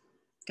penis.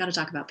 Got to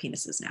talk about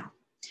penises now.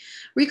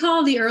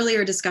 Recall the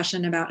earlier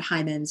discussion about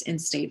hymens in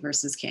State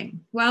versus King.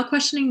 While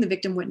questioning the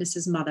victim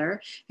witness's mother,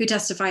 who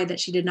testified that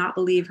she did not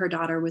believe her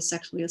daughter was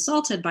sexually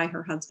assaulted by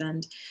her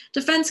husband,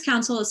 defense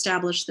counsel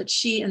established that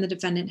she and the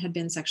defendant had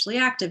been sexually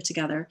active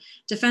together.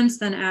 Defense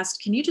then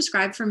asked, "Can you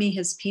describe for me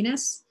his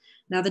penis?"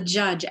 Now the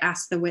judge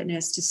asked the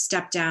witness to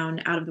step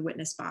down out of the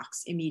witness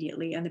box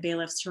immediately and the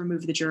bailiffs to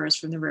remove the jurors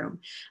from the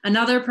room.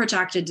 Another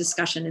protracted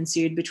discussion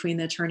ensued between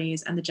the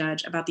attorneys and the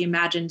judge about the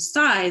imagined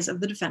size of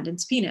the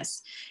defendant's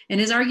penis. In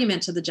his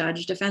argument to the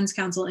judge, defense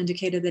counsel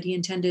indicated that he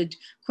intended,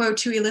 quote,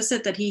 to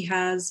elicit that he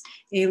has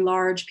a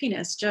large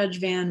penis. Judge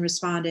Van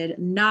responded,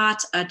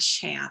 "Not a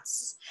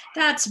chance.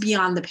 That's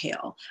beyond the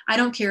pale. I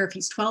don't care if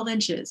he's 12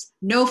 inches,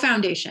 no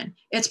foundation.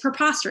 It's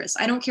preposterous.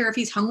 I don't care if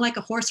he's hung like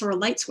a horse or a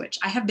light switch.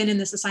 I have been in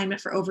this assignment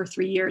for over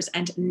 3 years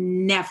and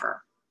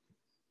never."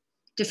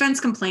 Defense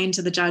complained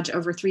to the judge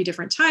over 3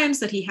 different times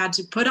that he had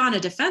to put on a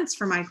defense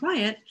for my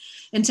client,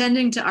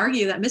 intending to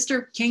argue that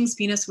Mr. King's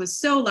penis was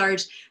so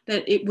large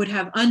that it would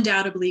have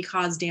undoubtedly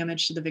caused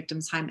damage to the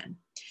victim's hymen.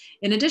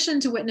 In addition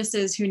to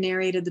witnesses who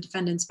narrated the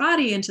defendant's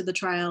body into the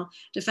trial,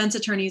 defense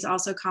attorneys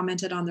also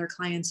commented on their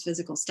client's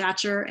physical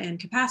stature and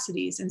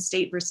capacities. In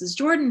State versus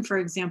Jordan, for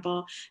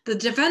example, the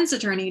defense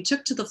attorney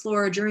took to the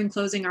floor during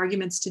closing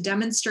arguments to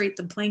demonstrate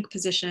the plank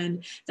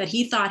position that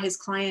he thought his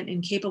client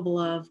incapable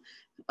of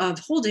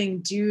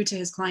holding due to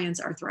his client's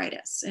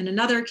arthritis. In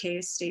another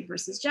case, State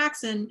versus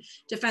Jackson,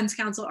 defense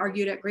counsel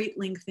argued at great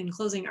length in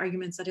closing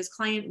arguments that his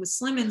client was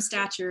slim in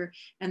stature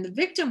and the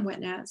victim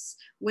witness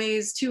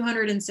weighs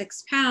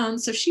 206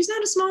 pounds. So she's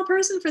not a small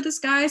person for this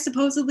guy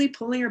supposedly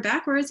pulling her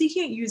backwards. He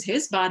can't use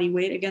his body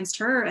weight against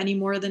her any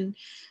more than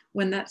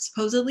when that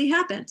supposedly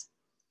happened.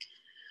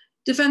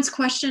 Defense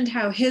questioned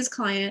how his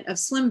client of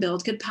slim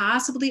build could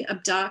possibly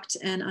abduct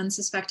an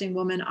unsuspecting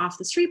woman off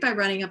the street by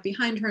running up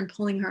behind her and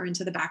pulling her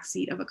into the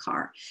backseat of a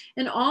car.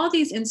 In all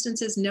these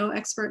instances, no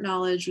expert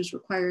knowledge was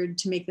required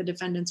to make the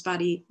defendant's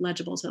body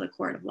legible to the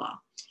court of law.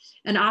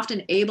 An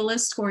often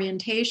ableist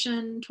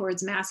orientation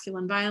towards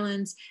masculine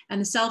violence and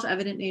the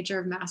self-evident nature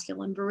of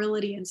masculine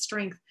virility and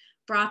strength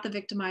brought the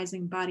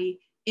victimizing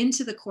body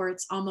into the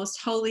courts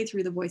almost wholly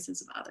through the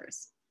voices of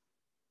others.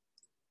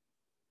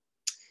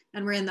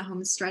 And we're in the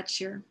home stretch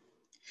here.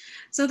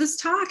 So this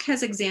talk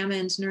has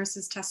examined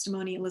nurses'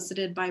 testimony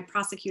elicited by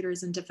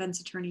prosecutors and defense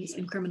attorneys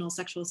in criminal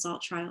sexual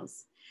assault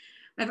trials.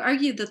 I've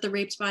argued that the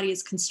raped body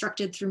is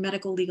constructed through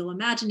medical legal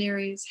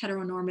imaginaries,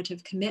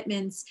 heteronormative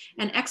commitments,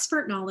 and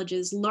expert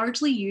knowledges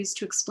largely used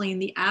to explain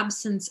the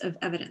absence of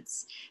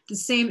evidence. The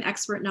same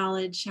expert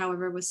knowledge,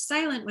 however, was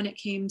silent when it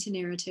came to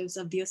narratives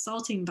of the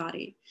assaulting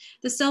body.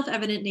 The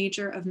self-evident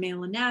nature of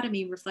male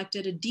anatomy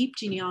reflected a deep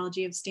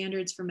genealogy of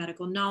standards for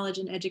medical knowledge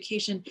and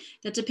education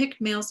that depict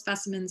male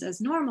specimens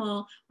as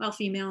normal, while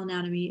female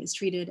anatomy is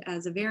treated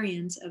as a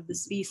variant of the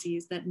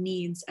species that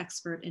needs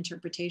expert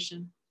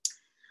interpretation.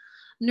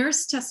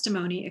 Nurse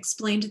testimony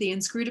explained the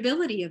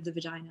inscrutability of the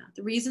vagina,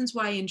 the reasons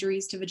why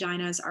injuries to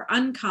vaginas are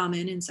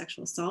uncommon in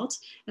sexual assault,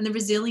 and the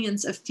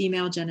resilience of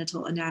female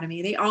genital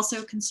anatomy. They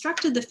also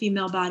constructed the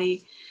female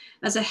body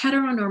as a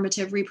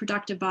heteronormative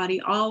reproductive body,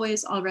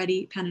 always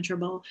already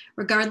penetrable,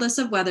 regardless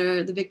of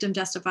whether the victim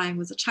testifying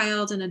was a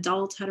child, an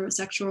adult,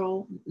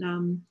 heterosexual,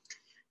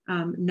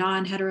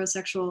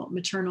 non-heterosexual,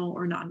 maternal,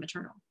 or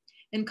non-maternal.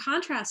 In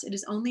contrast, it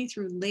is only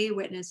through lay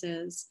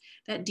witnesses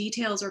that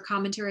details or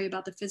commentary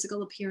about the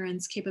physical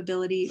appearance,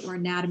 capability, or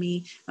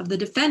anatomy of the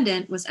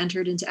defendant was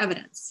entered into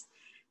evidence.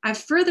 I've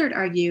further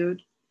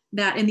argued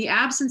that in the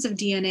absence of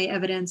DNA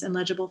evidence and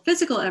legible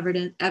physical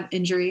evidence of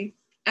injury,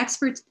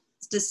 experts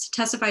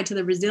testified to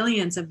the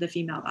resilience of the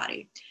female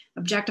body,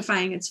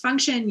 objectifying its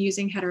function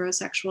using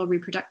heterosexual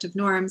reproductive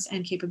norms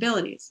and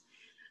capabilities.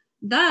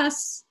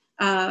 Thus,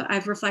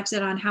 I've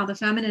reflected on how the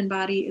feminine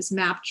body is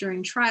mapped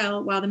during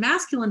trial, while the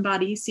masculine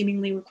body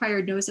seemingly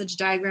required no such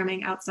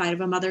diagramming outside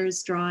of a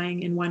mother's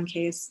drawing, in one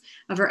case,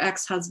 of her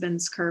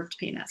ex-husband's curved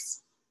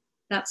penis.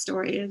 That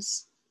story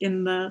is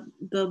in the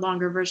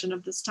longer version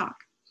of this talk.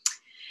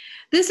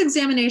 This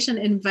examination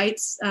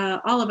invites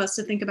all of us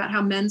to think about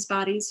how men's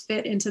bodies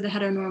fit into the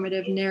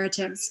heteronormative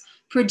narratives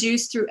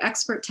produced through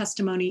expert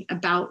testimony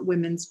about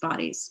women's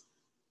bodies.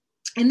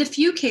 In the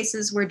few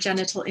cases where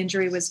genital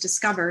injury was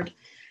discovered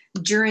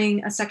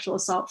during a sexual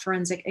assault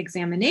forensic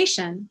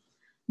examination,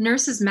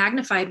 nurses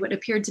magnified what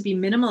appeared to be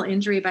minimal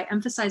injury by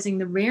emphasizing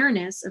the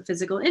rareness of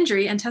physical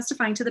injury and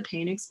testifying to the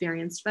pain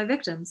experienced by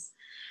victims.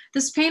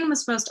 This pain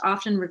was most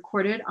often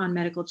recorded on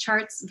medical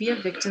charts via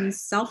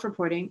victims'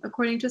 self-reporting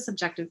according to a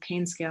subjective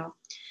pain scale.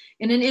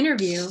 In an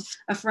interview,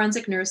 a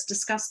forensic nurse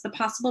discussed the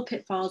possible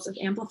pitfalls of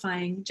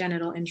amplifying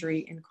genital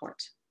injury in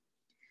court.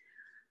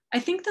 I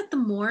think that the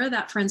more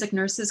that forensic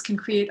nurses can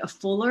create a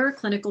fuller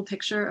clinical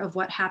picture of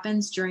what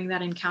happens during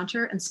that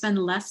encounter and spend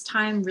less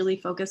time really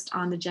focused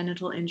on the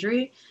genital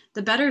injury,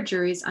 the better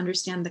juries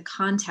understand the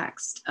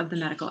context of the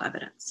medical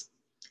evidence.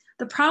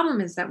 The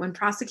problem is that when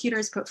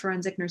prosecutors put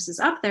forensic nurses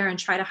up there and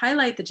try to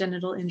highlight the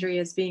genital injury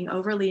as being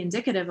overly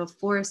indicative of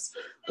force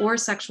or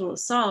sexual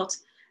assault,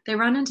 they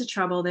run into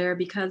trouble there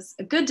because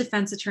a good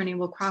defense attorney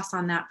will cross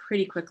on that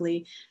pretty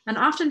quickly and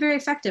often very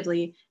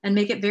effectively and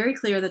make it very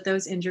clear that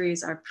those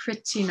injuries are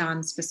pretty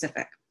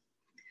non-specific.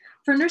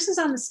 For nurses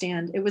on the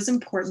stand, it was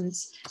important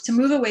to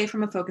move away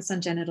from a focus on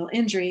genital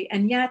injury,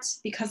 and yet,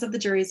 because of the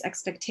jury's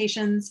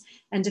expectations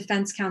and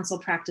defense counsel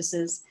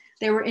practices,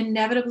 they were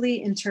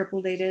inevitably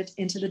interpolated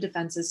into the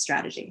defense's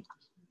strategy.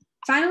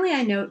 Finally,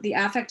 I note the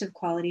affective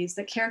qualities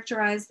that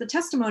characterize the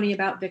testimony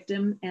about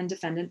victim and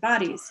defendant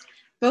bodies.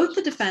 Both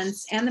the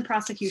defense and the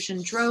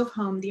prosecution drove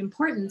home the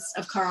importance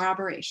of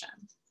corroboration.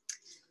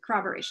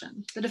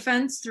 The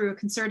defense, through a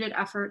concerted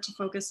effort to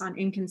focus on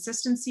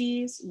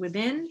inconsistencies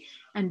within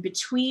and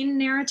between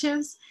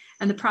narratives,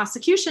 and the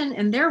prosecution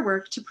in their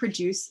work to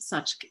produce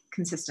such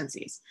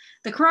consistencies.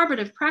 The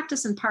corroborative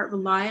practice in part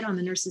relied on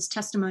the nurse's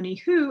testimony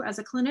who, as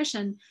a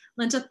clinician,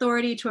 lent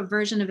authority to a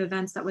version of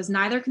events that was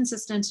neither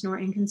consistent nor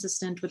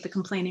inconsistent with the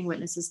complaining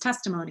witness's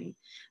testimony.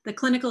 The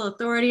clinical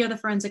authority of the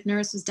forensic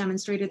nurse was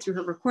demonstrated through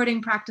her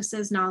recording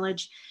practices,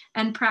 knowledge,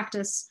 and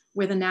practice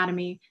with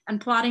anatomy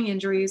and plotting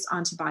injuries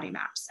onto body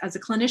maps. As a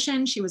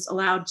clinician, she was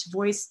allowed to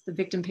voice the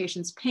victim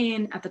patient's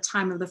pain at the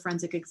time of the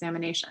forensic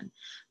examination,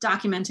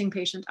 documenting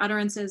patient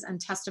utterances and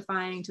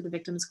testifying to the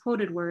victim's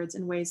quoted words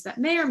in ways that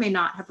may or may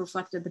not have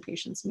reflected the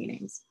patient's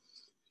meanings.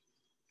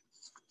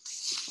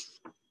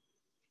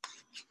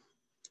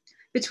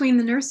 Between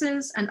the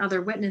nurses and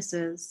other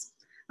witnesses,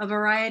 a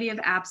variety of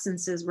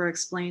absences were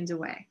explained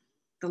away.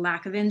 The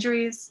lack of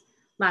injuries,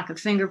 lack of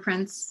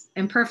fingerprints,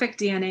 imperfect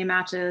DNA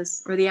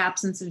matches, or the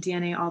absence of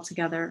DNA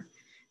altogether,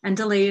 and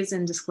delays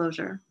in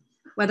disclosure.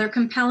 Whether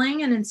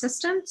compelling and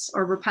insistent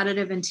or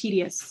repetitive and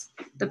tedious,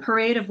 the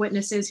parade of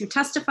witnesses who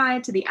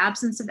testified to the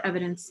absence of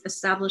evidence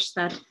established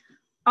that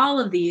all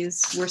of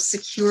these were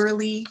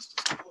securely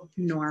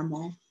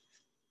normal.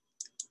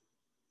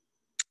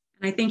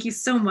 And I thank you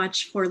so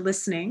much for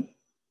listening.